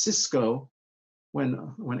 when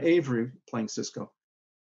Avery playing Cisco,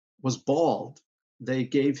 was bald, they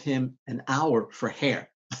gave him an hour for hair.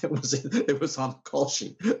 It was on the call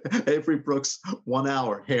sheet. Avery Brooks, 1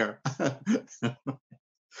 hour hair.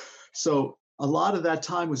 So a lot of that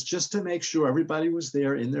time was just to make sure everybody was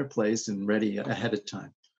there in their place and ready ahead of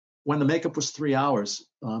time. When the makeup was 3 hours,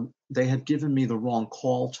 they had given me the wrong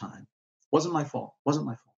call time. Wasn't my fault.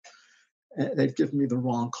 They'd given me the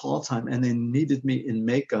wrong call time, and they needed me in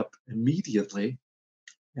makeup immediately.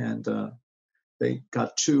 And they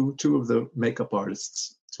got two of the makeup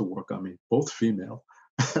artists to work on me, both female.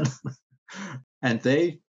 And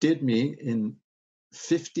they did me in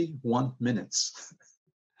 51 minutes.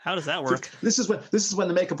 How does that work? This is when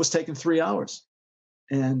the makeup was taking 3 hours.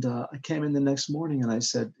 And I came in the next morning and I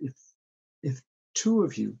said, if 2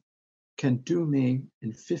 of you can do me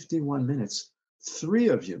in 51 minutes, 3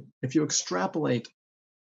 of you, if you extrapolate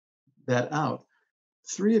that out,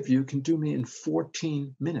 3 of you can do me in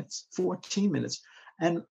 14 minutes.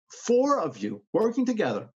 And 4 of you working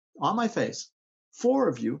together on my face, 4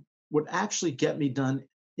 of you would actually get me done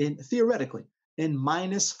theoretically in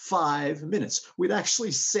 -5 minutes. We'd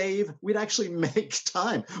actually make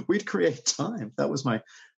time. We'd create time. They didn't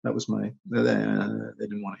want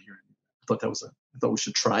to hear it. I thought we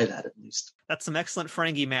should try that at least. That's some excellent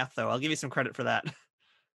Ferengi math, though. I'll give you some credit for that.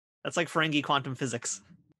 That's like Ferengi quantum physics.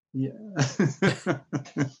 Yeah.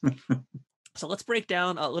 So let's break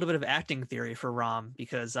down a little bit of acting theory for Rom,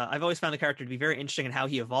 because I've always found the character to be very interesting in how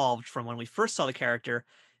he evolved from when we first saw the character,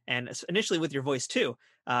 and initially with your voice too.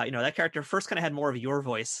 That character first kind of had more of your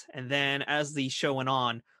voice, and then as the show went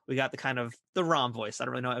on, we got the Rom voice. I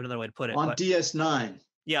don't really know another way to put it. On DS9.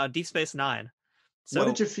 Yeah, on Deep Space Nine. So, what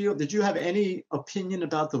did you feel? Did you have any opinion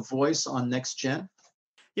about the voice on Next Gen?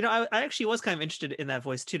 I actually was kind of interested in that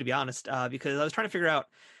voice too, to be honest, because I was trying to figure out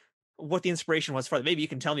what the inspiration was for it. Maybe you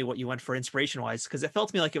can tell me what you went for inspiration wise, because it felt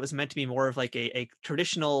to me like it was meant to be more of like a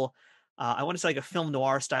traditional, I want to say like a film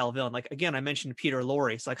noir style villain. Like, again, I mentioned Peter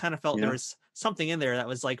Lorre, so I kind of felt there was something in there that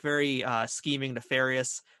was like very scheming,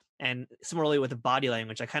 nefarious, and similarly with the body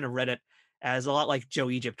language, I kind of read it as a lot like Joe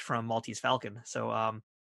Egypt from Maltese Falcon. So on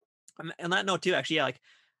that note too, actually, like,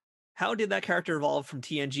 how did that character evolve from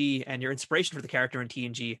TNG and your inspiration for the character in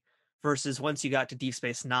TNG versus once you got to Deep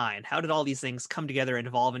Space Nine? How did all these things come together and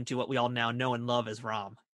evolve into what we all now know and love as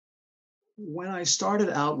Rom? When I started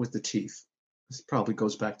out with the teeth, this probably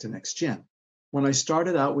goes back to Next Gen. When I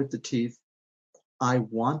started out with the teeth,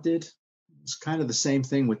 it's kind of the same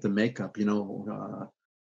thing with the makeup,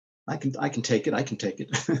 I can take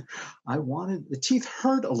it. I wanted, the teeth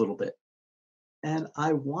hurt a little bit. And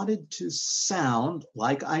I wanted to sound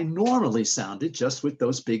like I normally sounded, just with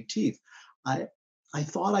those big teeth. I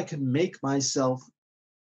thought I could make myself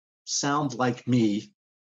sound like me,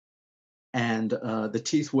 and the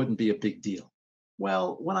teeth wouldn't be a big deal.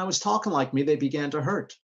 Well, when I was talking like me, they began to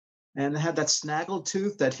hurt. And I had that snaggle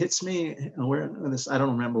tooth that hits me. I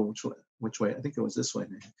don't remember which way. I think it was this way.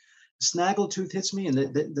 The snaggle tooth hits me, and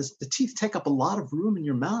the teeth take up a lot of room in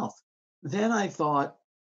your mouth. Then I thought,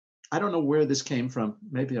 I don't know where this came from.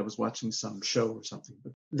 Maybe I was watching some show or something.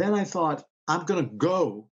 But then I thought, I'm going to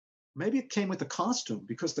go. Maybe it came with the costume,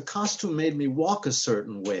 because the costume made me walk a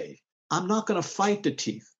certain way. I'm not going to fight the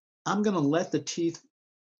teeth. I'm going to let the teeth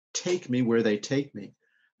take me where they take me.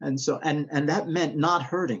 And so, and that meant not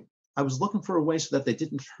hurting. I was looking for a way so that they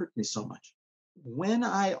didn't hurt me so much. When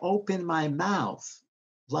I opened my mouth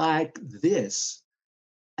like this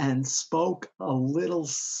and spoke a little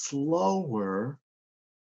slower,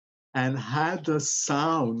 and had the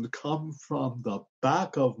sound come from the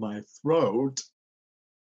back of my throat,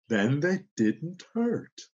 then they didn't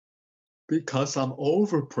hurt, because I'm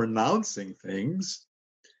overpronouncing things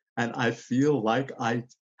and I feel like I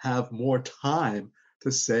have more time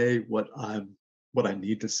to say what I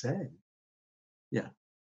need to say. Yeah.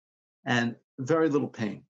 And very little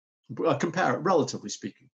pain, relatively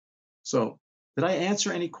speaking. So did I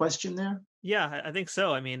answer any question there? Yeah, I think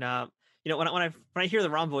so. I mean, when I hear the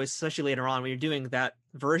Rom voice, especially later on when you're doing that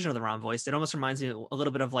version of the Rom voice, it almost reminds me a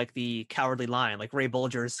little bit of like the Cowardly Lion, like Ray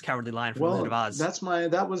Bolger's Cowardly Lion from Wizard of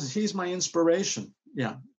Oz. He's my inspiration.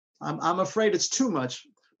 Yeah, I'm afraid it's too much.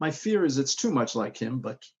 My fear is it's too much like him,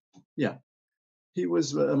 but yeah, he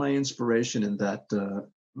was my inspiration in that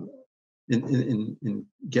in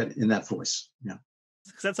that voice. Yeah.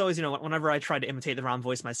 Because that's always, whenever I try to imitate the Rom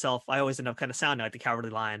voice myself, I always end up kind of sounding like the Cowardly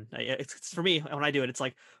Lion. It's for me, when I do it, it's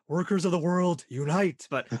like, workers of the world, unite.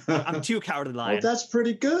 But I'm too Cowardly Lion. Oh, that's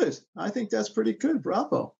pretty good. I think that's pretty good.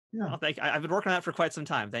 Bravo. Yeah. Well, thank you. I've been working on that for quite some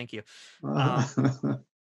time. Thank you. Yeah,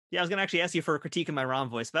 I was going to actually ask you for a critique of my Rom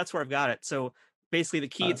voice, but that's where I've got it. So basically the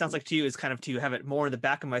key, it sounds like to you, is kind of to have it more in the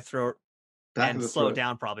back of my throat and slow it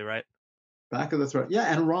down probably, right? Back of the throat. Yeah,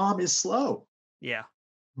 and Rom is slow. Yeah.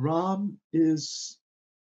 Rom is,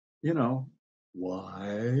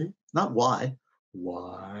 why? Not why.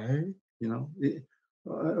 Why?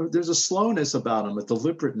 There's a slowness about him, a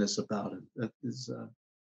deliberateness about him that is,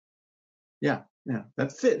 yeah.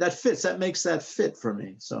 That fits. That makes that fit for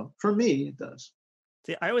me. So for me, it does.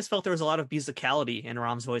 See, I always felt there was a lot of musicality in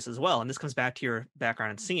Rom's voice as well, and this comes back to your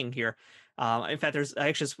background in singing here. In fact, I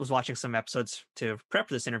actually was watching some episodes to prep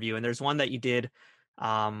for this interview, and there's one that you did.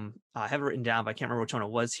 I have it written down, but I can't remember which one it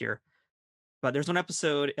was here. But there's one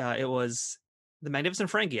episode. It was the Magnificent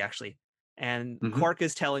Ferengi, actually, and Quark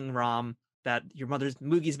is telling Rom that your mother's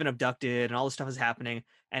Moogie's been abducted, and all this stuff is happening,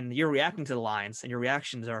 and you're reacting to the lines, and your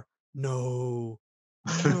reactions are no,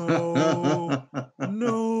 no,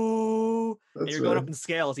 no. And you're going up in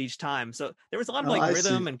scales each time. So there was a lot of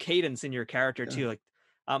rhythm and cadence in your character too. Like,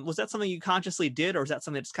 was that something you consciously did, or was that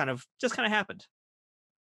something that just kind of happened?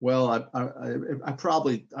 Well, I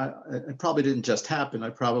probably it probably didn't just happen. I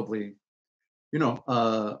probably,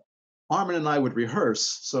 Armin and I would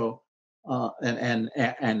rehearse. So and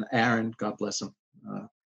Aaron, God bless him,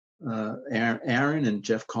 Aaron and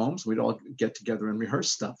Jeff Combs, we'd all get together and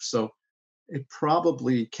rehearse stuff. So it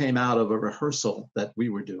probably came out of a rehearsal that we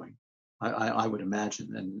were doing. I would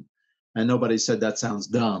imagine, and nobody said that sounds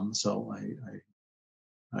dumb, so I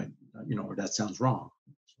or that sounds wrong.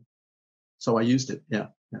 So I used it. Yeah.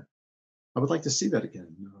 I would like to see that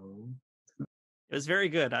again. No. It was very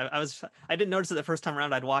good. I didn't notice it the first time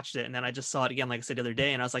around I'd watched it, and then I just saw it again, like I said the other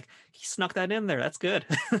day, and I was like, he snuck that in there. That's good.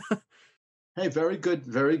 Hey, very good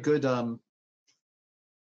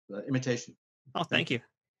imitation. Oh, thank you.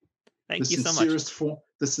 Thank you so much.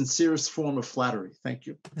 The sincerest form of flattery. Thank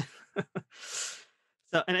you.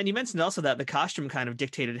 So, and you mentioned also that the costume kind of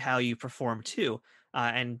dictated how you perform too.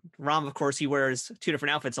 And Rom, of course, he wears two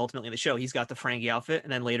different outfits ultimately in the show. He's got the Ferengi outfit,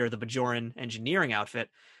 and then later the Bajoran engineering outfit.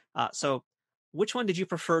 So, which one did you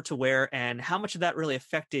prefer to wear, and how much of that really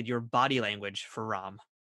affected your body language for Rom?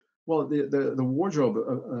 Well, the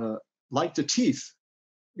wardrobe, like the teeth,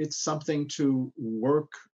 it's something to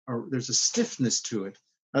work. Or there's a stiffness to it,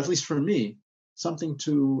 at least for me, something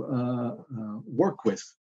to work with.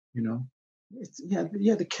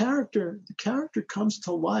 The character comes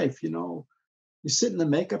to life. You sit in the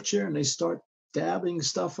makeup chair and they start dabbing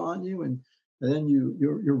stuff on you, and then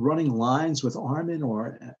you're running lines with Armin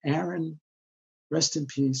or Aaron, rest in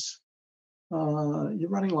peace. You're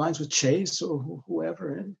running lines with Chase or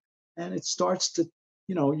whoever, and it starts to,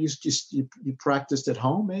 you practiced at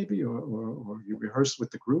home maybe, or you rehearsed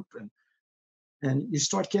with the group, and you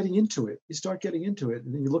start getting into it.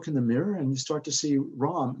 And then you look in the mirror and you start to see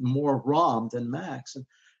more Rom than Max.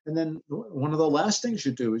 And then one of the last things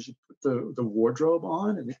you do is you put the wardrobe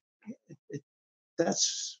on, and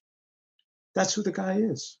that's who the guy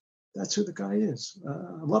is. That's who the guy is.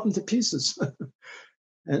 I love him to pieces.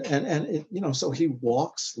 and so he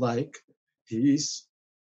walks like he's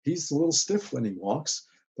a little stiff when he walks,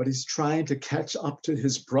 but he's trying to catch up to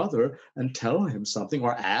his brother and tell him something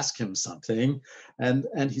or ask him something,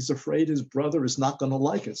 and he's afraid his brother is not going to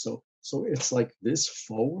like it. So it's like this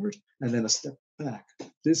forward and then a step back,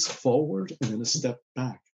 this forward and then a step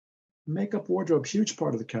back. Makeup, wardrobe, huge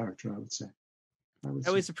part of the character, I would say. I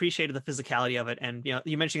always appreciated the physicality of it, and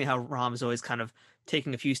you mentioned how Rom is always kind of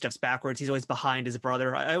taking a few steps backwards. He's always behind his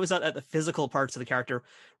brother. I always thought that the physical parts of the character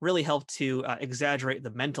really helped to exaggerate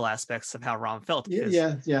the mental aspects of how Rom felt.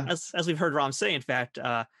 Yeah. As we've heard Rom say, in fact,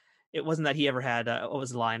 it wasn't that he ever had what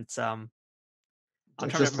was the line? It's I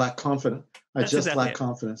just lack confidence. I just lack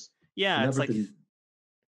confidence. Yeah, it's like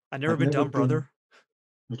I've never been dumb, brother.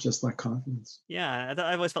 I just lack confidence. Yeah,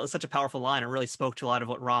 I always felt it was such a powerful line. It really spoke to a lot of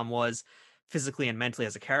what Rom was physically and mentally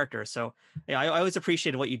as a character. So yeah, I always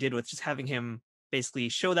appreciated what you did with just having him basically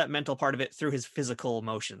show that mental part of it through his physical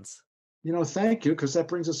motions. Thank you, because that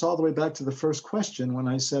brings us all the way back to the first question when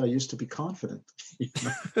I said I used to be confident.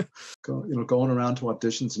 Going around to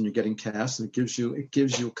auditions and you're getting cast, and it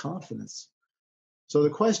gives you confidence. So the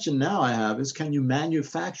question now I have is, can you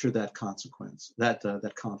manufacture that consequence, that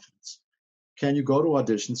confidence? Can you go to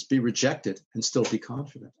auditions, be rejected, and still be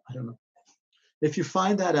confident? I don't know. If you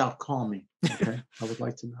find that out, call me. Okay, I would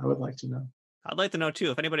like to know. I'd like to know too.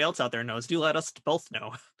 If anybody else out there knows, do let us both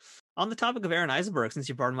know. On the topic of Aron Eisenberg, since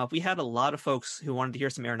you brought him up, we had a lot of folks who wanted to hear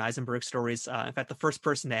some Aron Eisenberg stories. In fact, the first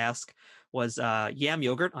person to ask was Yam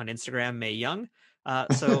Yogurt on Instagram, May Young.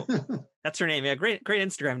 So that's her name. Yeah, great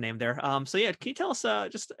Instagram name there. So yeah, can you tell us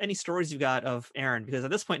just any stories you've got of Aron? Because at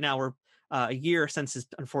this point now we're a year since his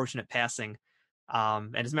unfortunate passing.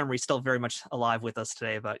 And his memory is still very much alive with us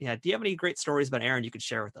today. But yeah, do you have any great stories about Aron you could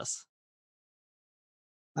share with us?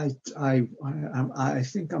 I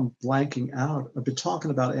think I'm blanking out. I've been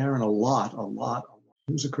talking about Aaron a lot.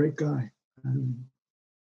 He was a great guy.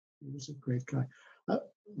 He was a great guy.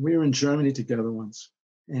 We were in Germany together once,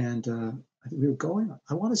 and I think we were going.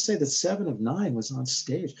 I want to say that 7 of 9 was on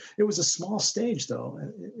stage. It was a small stage, though.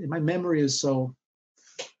 My memory is so.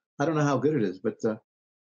 I don't know how good it is, but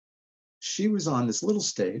she was on this little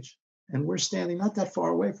stage, and we're standing not that far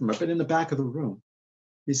away from her, but in the back of the room.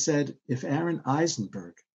 He said, if Aron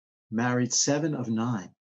Eisenberg married 7 of 9,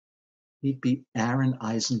 he'd be Aron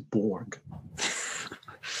Eisenborg.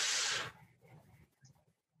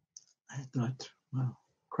 I thought, wow,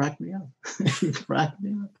 crack me up. He cracked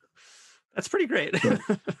me up. That's pretty great.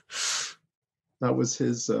 That was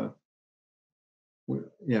his. We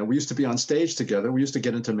used to be on stage together. We used to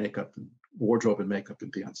get into makeup and wardrobe and makeup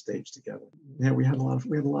and be on stage together. Yeah, we had a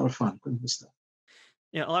lot of fun. Couldn't miss that.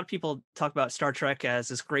 A lot of people talk about Star Trek as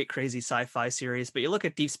this great, crazy sci-fi series, but you look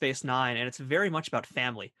at Deep Space Nine, and it's very much about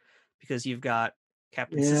family, because you've got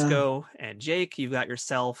Captain Sisko and Jake, you've got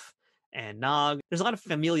yourself and Nog. There's a lot of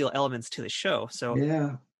familial elements to the show. So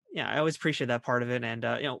yeah, I always appreciate that part of it. And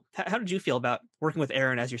how did you feel about working with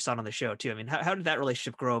Aaron as your son on the show too? I mean, how did that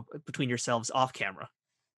relationship grow between yourselves off camera?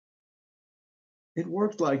 It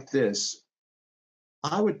worked like this.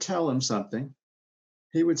 I would tell him something.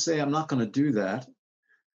 He would say, I'm not going to do that.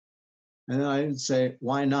 And then I would say,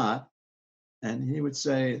 why not? And he would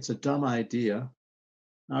say, it's a dumb idea.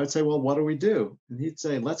 And I would say, well, what do we do? And he'd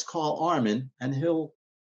say, let's call Armin and he'll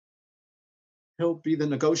be the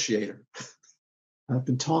negotiator. I've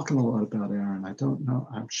been talking a lot about Aaron. I don't know.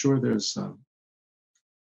 I'm sure there's,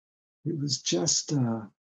 it was just,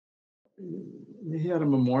 he had a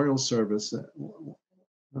memorial service a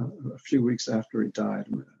few weeks after he died.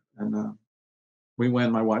 And we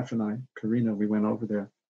went, my wife and I, Karina, we went over there.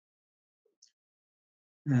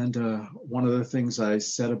 And one of the things I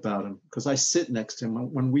said about him, because I sit next to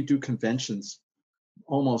him when we do conventions,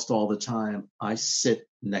 almost all the time, I sit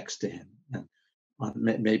next to him.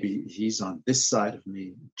 And maybe he's on this side of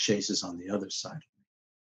me, Chase is on the other side of me.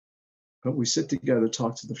 But we sit together,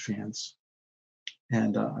 talk to the fans.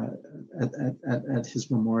 And at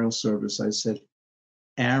his memorial service, I said,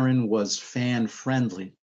 Aaron was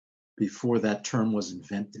fan-friendly before that term was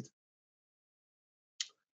invented.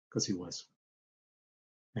 Because he was.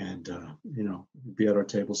 And, we'd be at our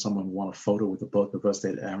table, someone would want a photo with the both of us.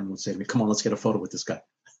 Aaron would say to me, come on, let's get a photo with this guy.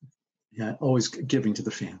 Yeah, always giving to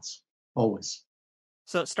the fans, always.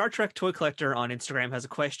 So Star Trek Toy Collector on Instagram has a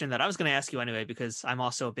question that I was going to ask you anyway, because I'm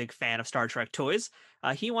also a big fan of Star Trek toys.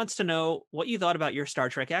 He wants to know what you thought about your Star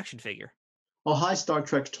Trek action figure. Oh, hi, Star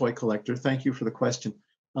Trek Toy Collector. Thank you for the question.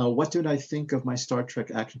 What did I think of my Star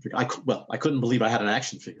Trek action figure? I couldn't believe I had an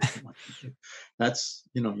action figure. That's,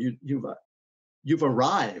 you've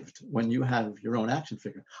arrived when you have your own action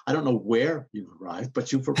figure. I don't know where you've arrived,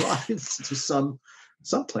 but you've arrived to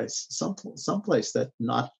someplace that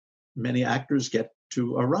not many actors get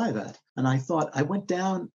to arrive at. And I thought, I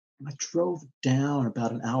drove down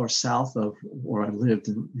about an hour south of where I lived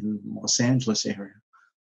in Los Angeles area.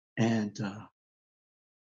 And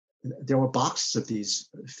there were boxes of these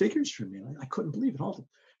figures for me. I couldn't believe it all.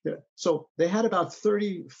 So they had about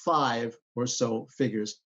 35 or so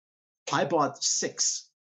figures. I bought 6.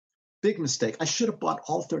 Big mistake. I should have bought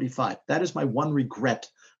all 35. That is my one regret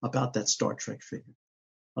about that Star Trek figure.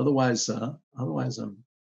 Otherwise, I'm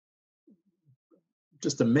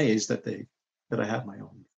just amazed that I have my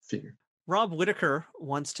own figure. Rob Whitaker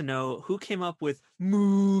wants to know who came up with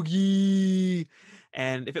Moogie,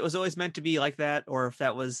 and if it was always meant to be like that, or if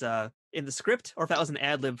that was in the script, or if that was an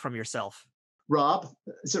ad lib from yourself. Rob,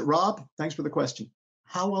 is it Rob? Thanks for the question.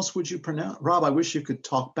 How else would you pronounce? Rob, I wish you could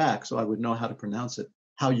talk back so I would know how to pronounce it,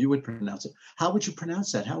 how you would pronounce it. How would you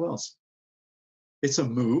pronounce that? How else? It's a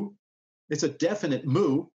moo. It's a definite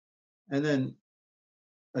moo. And then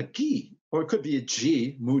a gi, or it could be a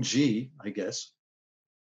G, Muji, I guess.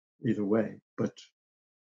 Either way, but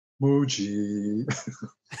Muji.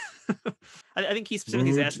 I think he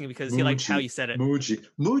specifically is asking because he liked how you said it. Muji.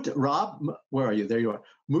 Rob, where are you? There you are.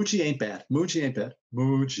 Muji ain't bad. Muji ain't bad.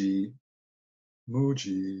 Muji.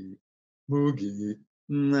 Muji. Moogie.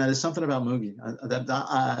 There's something about Moogie.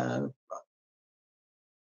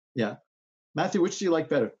 Yeah. Matthew, which do you like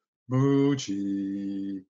better?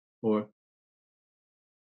 Muji or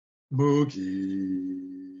Moogie?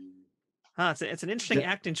 It's an interesting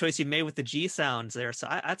acting choice you made with the G sounds there. So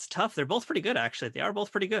that's tough. They're both pretty good, actually. They are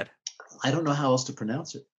both pretty good. I don't know how else to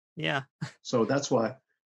pronounce it. Yeah. So that's why.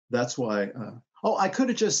 I could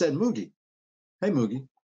have just said Moogie. Hey, Moogie.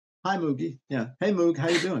 Hi, Moogie. Yeah. Hey, Moog. How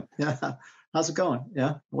you doing? Yeah. How's it going?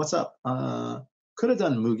 Yeah. What's up? Could have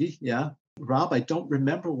done Moogie. Yeah. Rob, I don't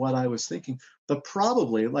remember what I was thinking, but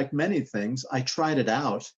probably, like many things, I tried it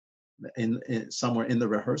out in somewhere in the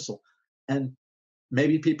rehearsal, and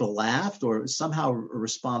maybe people laughed or somehow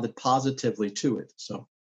responded positively to it. So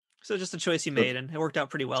just a choice you made, and it worked out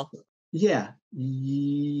pretty well. Yeah.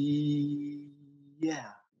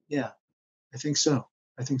 Yeah. I think so.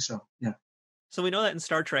 Yeah. So we know that in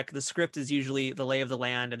Star Trek, the script is usually the lay of the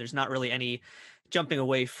land, and there's not really any jumping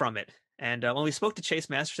away from it. And when we spoke to Chase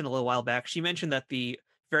Masterson a little while back, she mentioned that the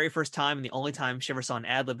very first time and the only time she ever saw an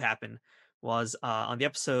ad lib happen was on the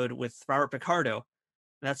episode with Robert Picardo.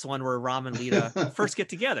 That's the one where Rom and Leeta first get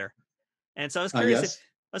together. And so I was curious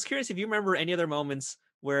Yes. if you remember any other moments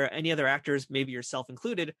where any other actors, maybe yourself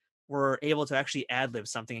included, were able to actually ad lib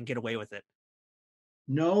something and get away with it.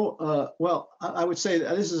 No, well, I would say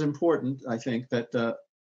that this is important. I think that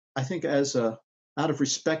I think as out of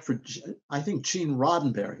respect for, I think Gene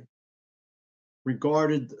Roddenberry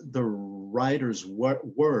regarded the writer's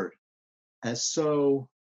word as so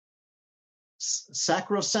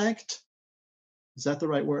sacrosanct. Is that the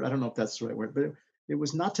right word? I don't know if that's the right word, but it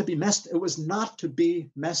was not to be messed. It was not to be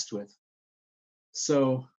messed with.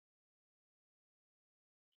 So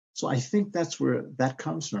I think that's where that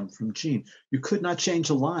comes from Gene. You could not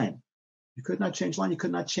change a line. You could not change a line. You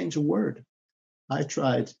could not change a word. I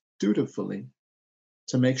tried dutifully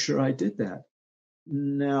to make sure I did that.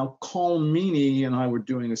 Now, Colm Meaney and I were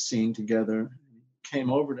doing a scene together. He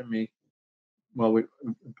came over to me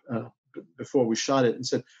before we shot it and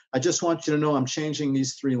said, I just want you to know I'm changing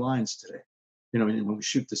these 3 lines today, when we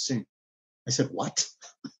shoot the scene. I said, what?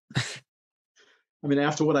 I mean,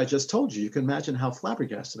 after what I just told you, you can imagine how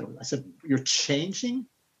flabbergasted I was. I said, you're changing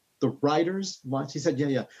the writer's lines? He said,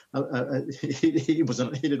 yeah. He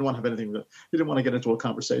didn't want to have anything. He didn't want to get into a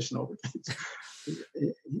conversation over things.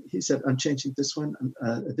 He said, I'm changing this one.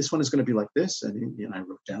 This one is going to be like this. And I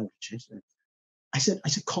wrote down what he changed it. I said,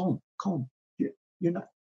 Colm, you're not,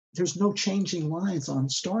 there's no changing lines on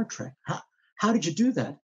Star Trek. How did you do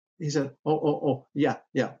that? He said, yeah.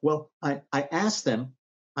 Well, I asked them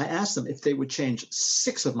if they would change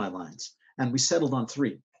 6 of my lines, and we settled on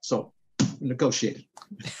 3. So negotiated.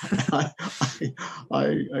 I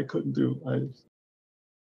couldn't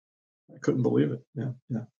I couldn't believe it. Yeah.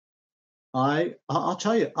 I'll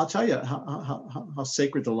tell you how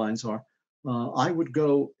sacred the lines are. I would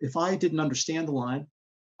go, if I didn't understand the line,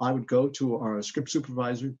 I would go to our script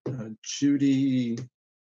supervisor, Judy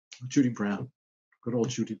Brown, good old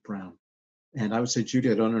Judy Brown. And I would say, Judy,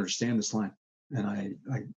 I don't understand this line. And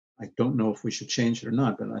I don't know if we should change it or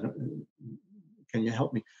not, but can you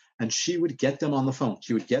help me? And she would get them on the phone.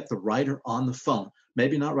 She would get the writer on the phone.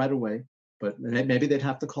 Maybe not right away, but maybe they'd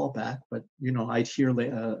have to call back. But, I'd hear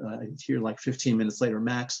like 15 minutes later,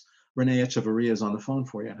 Max, Renee Echevarria is on the phone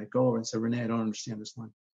for you. And I'd go over and say, Renee, I don't understand this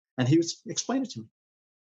line. And he would explain it to me.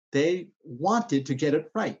 They wanted to get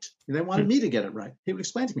it right. They wanted me to get it right. He would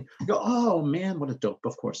explain to me. I go, oh man, what a dope.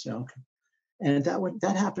 Of course. Yeah, okay. And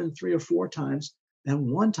that happened 3 or 4 times.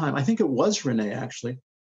 And one time, I think it was Renee actually,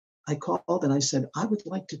 I called and I said, I would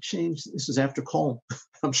like to change. This is after Colm,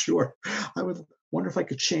 I'm sure. I would wonder if I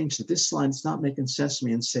could change this line. It's not making sense to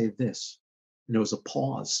me, and say this. And there was a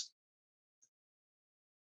pause.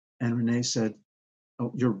 And Renee said,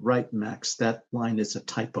 oh, you're right, Max. That line is a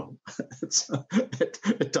typo.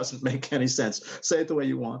 It doesn't make any sense. Say it the way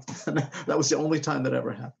you want. And that was the only time that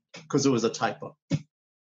ever happened, because it was a typo.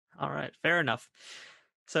 All right, fair enough.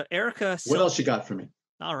 So Erica, what else you got for me?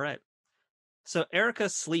 All right. So Erica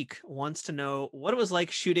Sleek wants to know what it was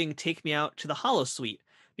like shooting "Take Me Out to the Hollow Suite,"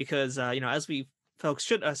 because as folks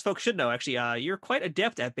should know, actually, you're quite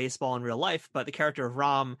adept at baseball in real life, but the character of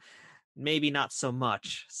Rom, maybe not so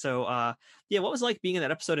much. So what was it like being in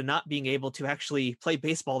that episode and not being able to actually play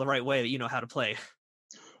baseball the right way that you know how to play?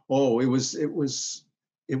 Oh, it was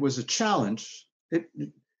a challenge.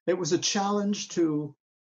 It was a challenge to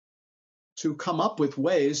come up with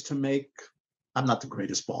ways to make. I'm not the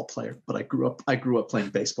greatest ball player, but I grew up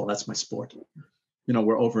playing baseball. That's my sport.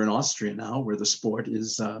 We're over in Austria now, where the sport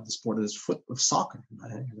is soccer.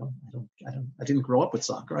 I didn't grow up with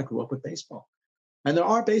soccer. I grew up with baseball. And there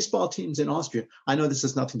are baseball teams in Austria. I know this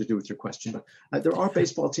has nothing to do with your question, but there are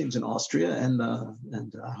baseball teams in Austria, and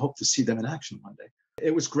I hope to see them in action one day.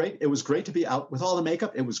 It was great. It was great to be out with all the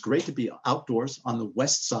makeup. It was great to be outdoors on the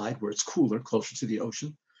west side, where it's cooler, closer to the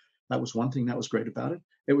ocean. That was one thing that was great about it.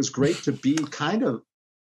 It was great to be I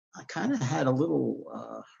kind of had a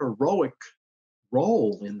little heroic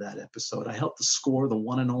role in that episode. I helped to score the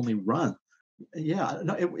one and only run. Yeah,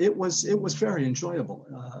 no, it was very enjoyable.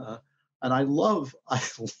 And I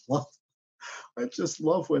just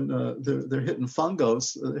love when they're hitting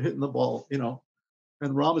fungos, hitting the ball,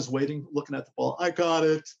 And Rom is waiting, looking at the ball. I got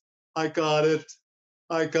it. I got it.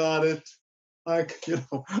 I got it.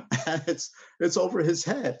 And it's over his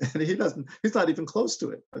head, and he's not even close to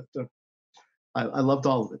it. But I loved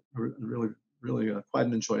all of it. Really, really quite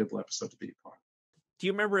an enjoyable episode to be a part of. Do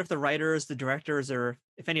you remember if the writers, the directors, or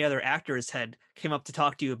if any other actors had came up to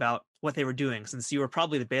talk to you about what they were doing, since you were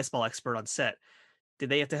probably the baseball expert on set? Did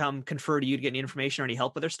they have to come confer to you to get any information or any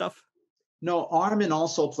help with their stuff? No, Armin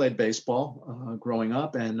also played baseball growing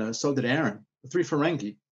up, and so did Aaron. The three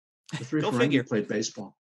Ferengi. The three Go Ferengi figure. played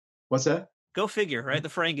baseball. What's that? Go figure, right? The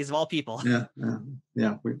Ferengis of all people. Yeah.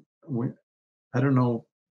 We I don't know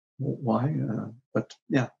why, but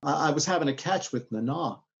yeah, I was having a catch with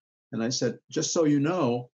Nana, and I said, just so you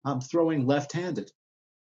know, I'm throwing left-handed,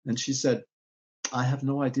 and she said, I have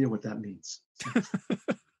no idea what that means.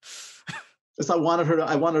 Just I wanted her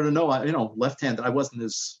to know, left-handed. I wasn't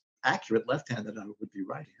as accurate left-handed as I would be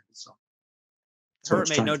right-handed. So her it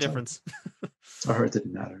made no difference. To her, it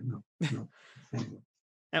didn't matter. No. Anyway.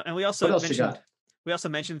 And we also what else you got? We also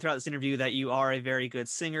mentioned throughout this interview that you are a very good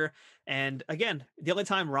singer. And again, the only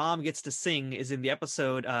time Rom gets to sing is in the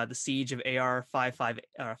episode The Siege of AR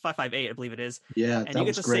 558, I believe it is. Yeah, and you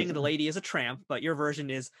get to great. sing The Lady is a Tramp, but your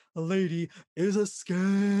version is A Lady is a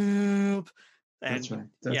Scamp. And that's right.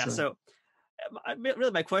 That's right. So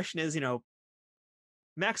really my question is,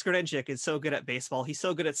 Max Grodénchik is so good at baseball. He's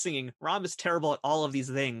so good at singing. Rom is terrible at all of these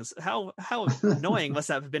things. How annoying must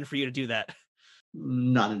that have been for you to do that?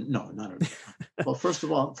 Not at all. Well, first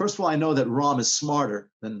of all, I know that Rom is smarter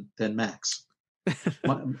than Max.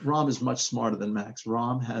 Rom is much smarter than Max.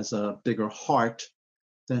 Rom has a bigger heart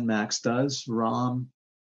than Max does. Rom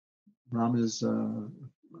is a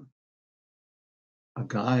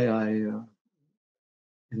guy I,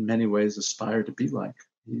 in many ways, aspire to be like.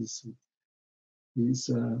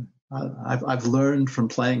 I've learned from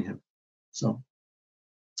playing him, so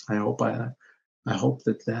I hope that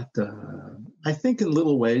I think in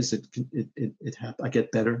little ways I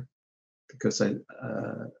get better because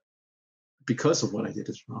because of what I did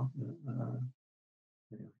as Rom.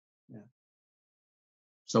 Yeah.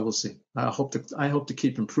 So we'll see. I hope to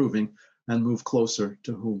keep improving and move closer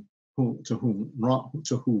to who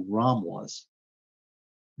Rom was,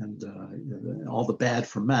 and all the bad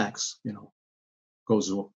from Max, goes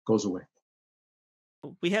away.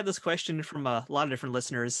 We had this question from a lot of different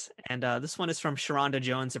listeners, and this one is from Sharonda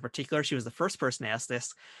Jones in particular. She was the first person to ask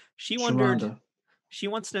this. She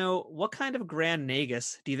wants to know, what kind of Grand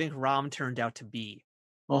Nagus do you think Rom turned out to be?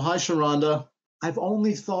 Oh, hi, Sharonda. I've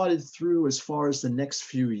only thought it through as far as the next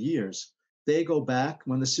few years. They go back,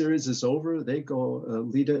 when the series is over,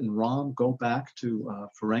 Leeta and Rom go back to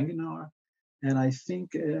Ferenginar. And I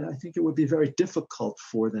think it would be very difficult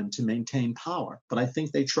for them to maintain power, but I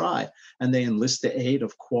think they try, and they enlist the aid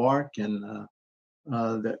of Quark and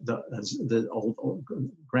the old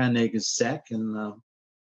Grand Nagus Zek and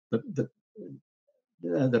the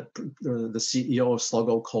CEO of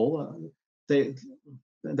Sluggo Cola. They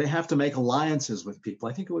have to make alliances with people.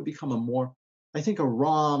 I think it would become a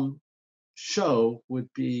Rom show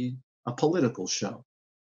would be a political show.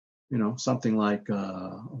 Something like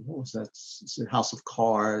what was that? House of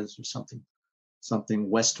Cards or something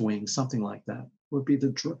West Wing, something like that. Would be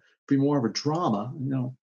be more of a drama,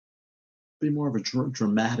 be more of a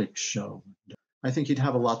dramatic show. I think you'd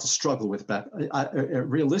have a lot to struggle with back.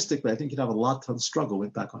 Realistically, I think you'd have a lot to struggle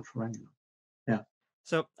with back on Ferengi. Yeah.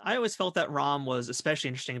 So I always felt that Rom was especially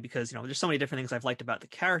interesting because there's so many different things I've liked about the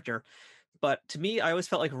character, but to me, I always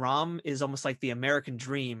felt like Rom is almost like the American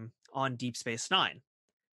dream on Deep Space Nine.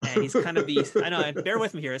 And he's kind of I know, bear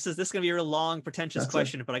with me here. This is going to be a real long, pretentious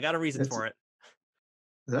question, but I got a reason for it.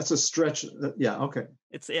 That's a stretch. Yeah, okay.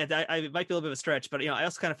 It might be a little bit of a stretch, but I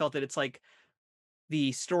also kind of felt that it's like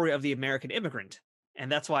the story of the American immigrant.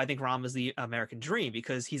 And that's why I think Rom is the American dream,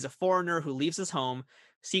 because he's a foreigner who leaves his home,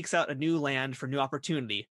 seeks out a new land for new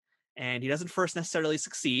opportunity. And he doesn't first necessarily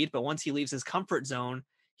succeed, but once he leaves his comfort zone,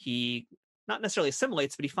 he not necessarily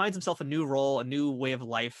assimilates, but he finds himself a new role, a new way of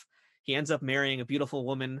life. He ends up marrying a beautiful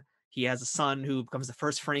woman. He has a son who becomes the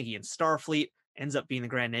first Ferengi in Starfleet, ends up being the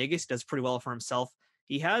Grand Nagus, does pretty well for himself.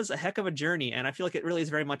 He has a heck of a journey, and I feel like it really is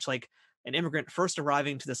very much like an immigrant first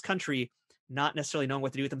arriving to this country, not necessarily knowing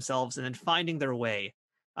what to do with themselves, and then finding their way.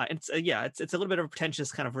 It's a little bit of a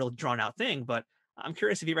pretentious, kind of really drawn-out thing, but I'm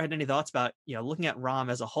curious if you ever had any thoughts about, looking at Rom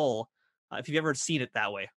as a whole, if you've ever seen it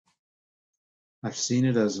that way. I've seen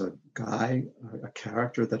it as a guy, a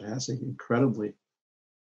character that has an incredibly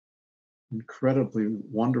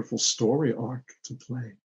wonderful story arc to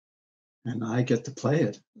play, and I get to play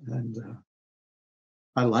it, and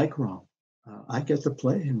I like Rom. I get to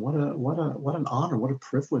play him. What an honor! What a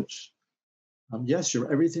privilege! Yes,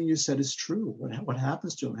 everything you said is true. What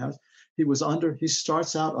happens to him? He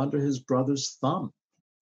starts out under his brother's thumb.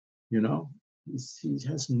 You know, he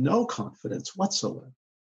has no confidence whatsoever.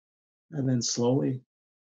 And then slowly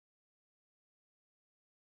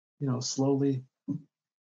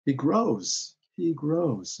he grows.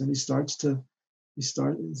 And his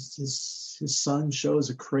son shows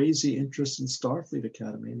a crazy interest in Starfleet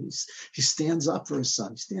Academy. And he stands up for his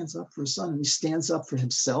son. And he stands up for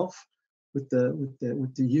himself with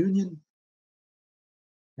the Union.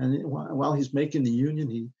 And while he's making the Union,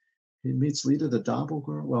 he meets Leeta the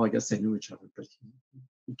Doppelgirl. Well, I guess they knew each other, but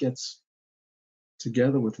he gets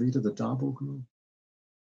together with Leeta the Doppelgirl.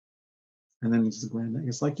 And then he's the Grand Nagus.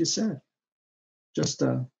 It's like you said, just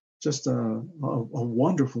a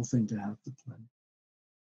wonderful thing to have to play.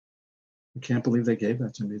 I can't believe they gave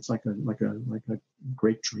that to me. It's like a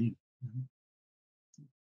great dream.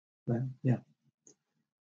 But, yeah.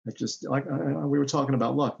 We were talking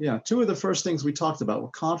about luck. Yeah, two of the first things we talked about were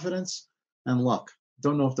confidence and luck.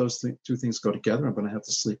 Don't know if those two things go together. I'm going to have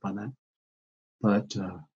to sleep on that. But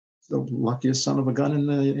the luckiest son of a gun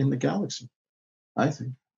in the galaxy, I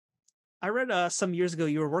think. I read some years ago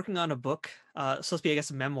you were working on a book, supposed to be, I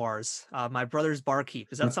guess, memoirs, My Brother's Barkeep.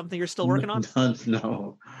 Is that something you're still working on?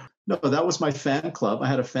 No, that was my fan club. I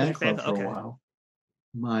had a fan club for a while.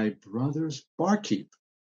 My Brother's Barkeep.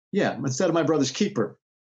 Yeah, instead of My Brother's Keeper.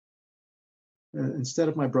 It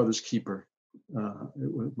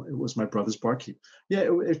was My Brother's Barkeep. Yeah,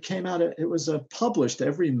 it came out. It was published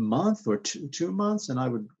every month or 2 months, and I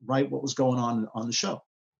would write what was going on the show.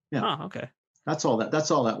 Yeah. Oh, okay. That's all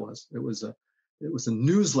that was. It was a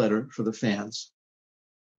newsletter for the fans,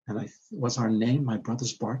 and was our name My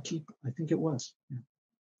Brother's Barkeep? I think it was. Yeah.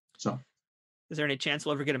 So, is there any chance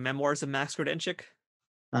we'll ever get a memoirs of Max Grodénchik?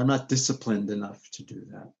 I'm not disciplined enough to do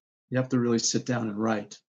that. You have to really sit down and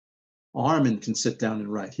write. Armin can sit down and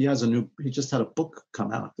write. He just had a book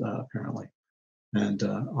come out apparently, and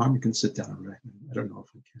Armin can sit down and write. I don't know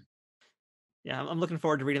if we can. Yeah, I'm looking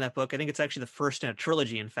forward to reading that book. I think it's actually the first in a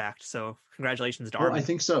trilogy, in fact. So congratulations to Armin. I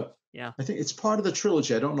think so. Yeah. I think it's part of the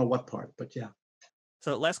trilogy. I don't know what part, but yeah.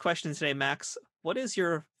 So last question today, Max. What is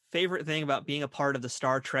your favorite thing about being a part of the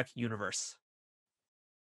Star Trek universe?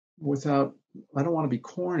 I don't want to be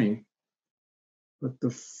corny, but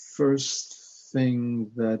the first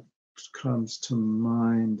thing that comes to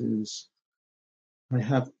mind is when I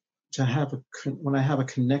have a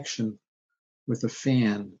connection with a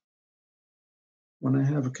fan. When I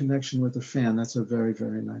have a connection with a fan, that's a very,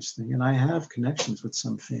 very nice thing. And I have connections with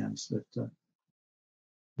some fans that,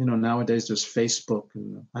 nowadays there's Facebook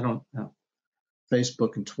and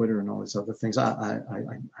Facebook and Twitter and all these other things. I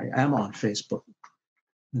am on Facebook,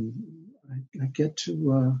 and I get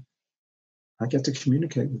to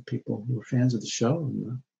communicate with people who are fans of the show,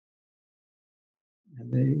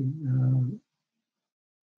 and they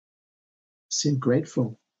seem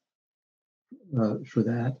grateful for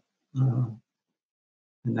that.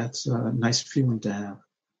 And that's a nice feeling to have.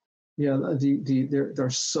 Yeah, there are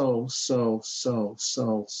so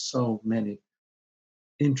many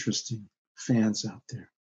interesting fans out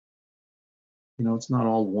there. It's not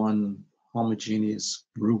all one homogeneous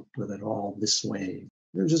group that all this way.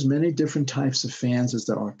 There's as many different types of fans as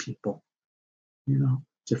there are people.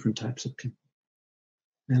 Different types of people,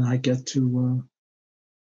 and I get to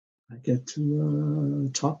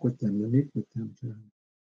talk with them and meet with them.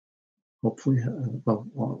 Hopefully,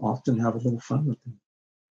 often have a little fun with them.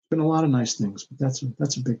 It's been a lot of nice things, but that's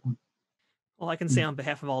a big one. Well, I can say on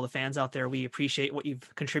behalf of all the fans out there, we appreciate what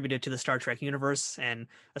you've contributed to the Star Trek universe, and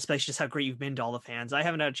especially just how great you've been to all the fans. I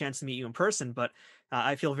haven't had a chance to meet you in person, but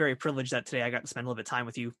I feel very privileged that today I got to spend a little bit of time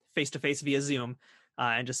with you face-to-face via Zoom,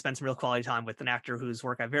 and just spend some real quality time with an actor whose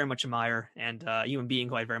work I very much admire, and a human being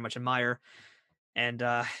who I very much admire. And,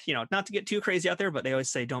 not to get too crazy out there, but they always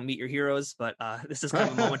say don't meet your heroes. But this is kind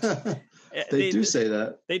of a moment. They do say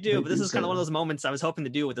that. They do. But this is kind of one of those moments I was hoping to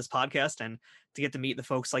do with this podcast, and to get to meet the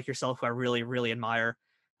folks like yourself who I really, really admire.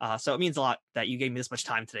 So it means a lot that you gave me this much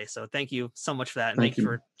time today. So thank you so much for that. And thank you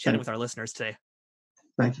for chatting with our listeners today.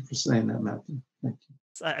 Thank you for saying that, Matthew. Thank you.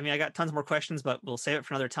 I got tons more questions, but we'll save it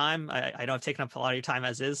for another time. I know I've taken up a lot of your time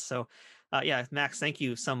as is. So Max, thank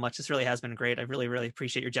you so much. This really has been great. I really, really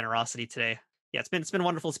appreciate your generosity today. Yeah, it's been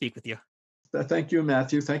wonderful to speak with you. Thank you,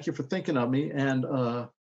 Matthew. Thank you for thinking of me. And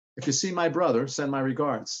if you see my brother, send my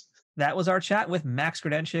regards. That was our chat with Max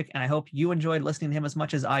Grodénchik, and I hope you enjoyed listening to him as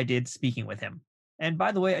much as I did speaking with him. And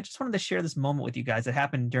by the way, I just wanted to share this moment with you guys that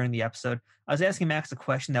happened during the episode. I was asking Max a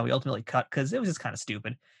question that we ultimately cut because it was just kind of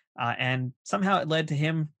stupid. And somehow it led to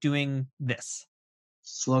him doing this.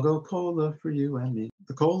 Sluggo cola for you and me.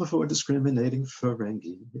 The cola for discriminating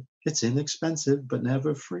Ferengi. It's inexpensive but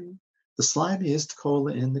never free. The slimiest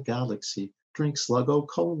cola in the galaxy. Drink Sluggo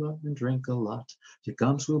cola and drink a lot. Your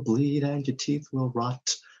gums will bleed and your teeth will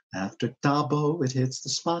rot. After Dabo, it hits the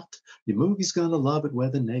spot. Your movie's gonna love it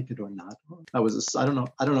whether naked or not. That was I don't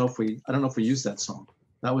know if we used that song.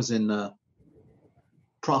 That was in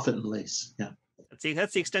Prophet and Lace. Yeah.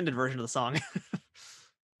 That's the extended version of the song.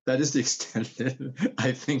 That is the extended.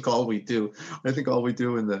 I think all we do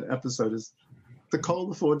in the episode is the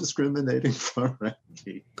cola for discriminating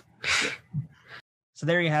Ferengi. So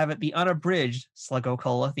there you have it, the unabridged Sluggo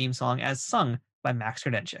Cola theme song as sung by Max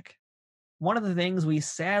Grodénchik. One of the things we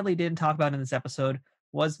sadly didn't talk about in this episode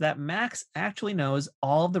was that Max actually knows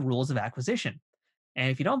all of the rules of acquisition. And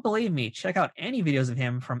if you don't believe me, check out any videos of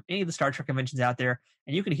him from any of the Star Trek conventions out there,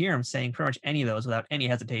 and you can hear him saying pretty much any of those without any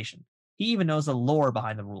hesitation. He even knows the lore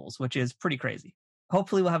behind the rules, which is pretty crazy.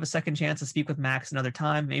 Hopefully we'll have a second chance to speak with Max another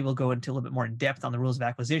time. Maybe we'll go into a little bit more in depth on the rules of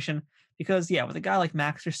acquisition, because yeah, with a guy like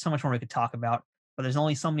Max, there's so much more we could talk about, but there's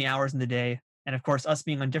only so many hours in the day. And of course, us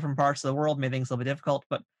being on different parts of the world made things a little bit difficult,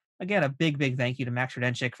 but again, a big thank you to Max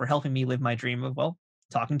Grodénchik for helping me live my dream of, well,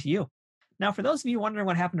 talking to you. Now, for those of you wondering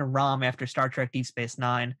what happened to Rom after Star Trek Deep Space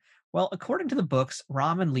Nine, well, according to the books,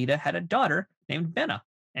 Rom and Leeta had a daughter named Benna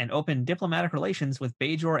and opened diplomatic relations with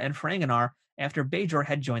Bajor and Ferenginar after Bajor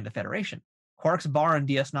had joined the Federation. Quark's bar on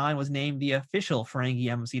DS9 was named the official Ferengi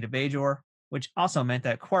embassy to Bajor, which also meant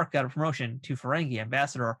that Quark got a promotion to Ferengi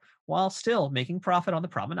ambassador while still making profit on the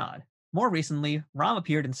promenade. More recently, Rom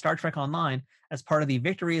appeared in Star Trek Online as part of the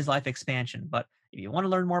Victory is Life expansion, but if you want to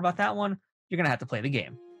learn more about that one, you're going to have to play the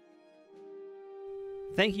game.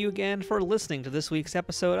 Thank you again for listening to this week's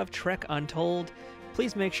episode of Trek Untold.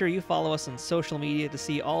 Please make sure you follow us on social media to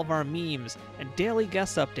see all of our memes and daily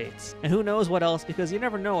guest updates. And who knows what else, because you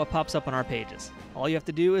never know what pops up on our pages. All you have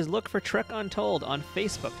to do is look for Trek Untold on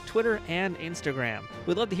Facebook, Twitter, and Instagram.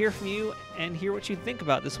 We'd love to hear from you and hear what you think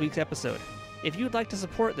about this week's episode. If you'd like to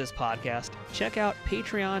support this podcast, check out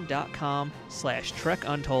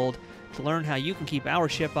patreon.com/trekuntold to learn how you can keep our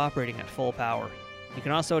ship operating at full power. You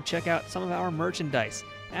can also check out some of our merchandise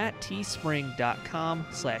at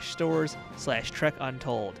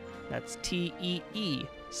teespring.com/stores/trekuntold. That's TEE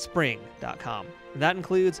spring.com. That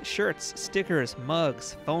includes shirts, stickers,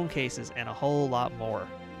 mugs, phone cases, and a whole lot more.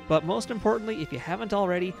 But most importantly, if you haven't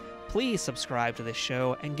already, please subscribe to this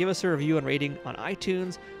show and give us a review and rating on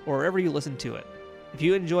iTunes or wherever you listen to it. If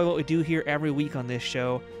you enjoy what we do here every week on this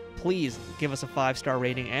show, please give us a 5-star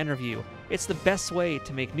rating and review. It's the best way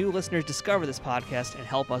to make new listeners discover this podcast and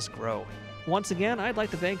help us grow. Once again, I'd like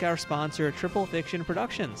to thank our sponsor, Triple Fiction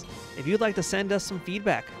Productions. If you'd like to send us some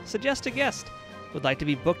feedback, suggest a guest, would like to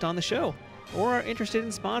be booked on the show, or are interested in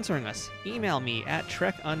sponsoring us, email me at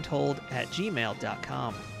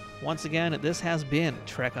trekuntold@gmail.com. Once again, this has been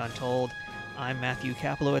Trek Untold. I'm Matthew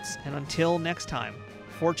Kaplowitz, and until next time,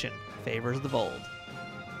 fortune favors the bold.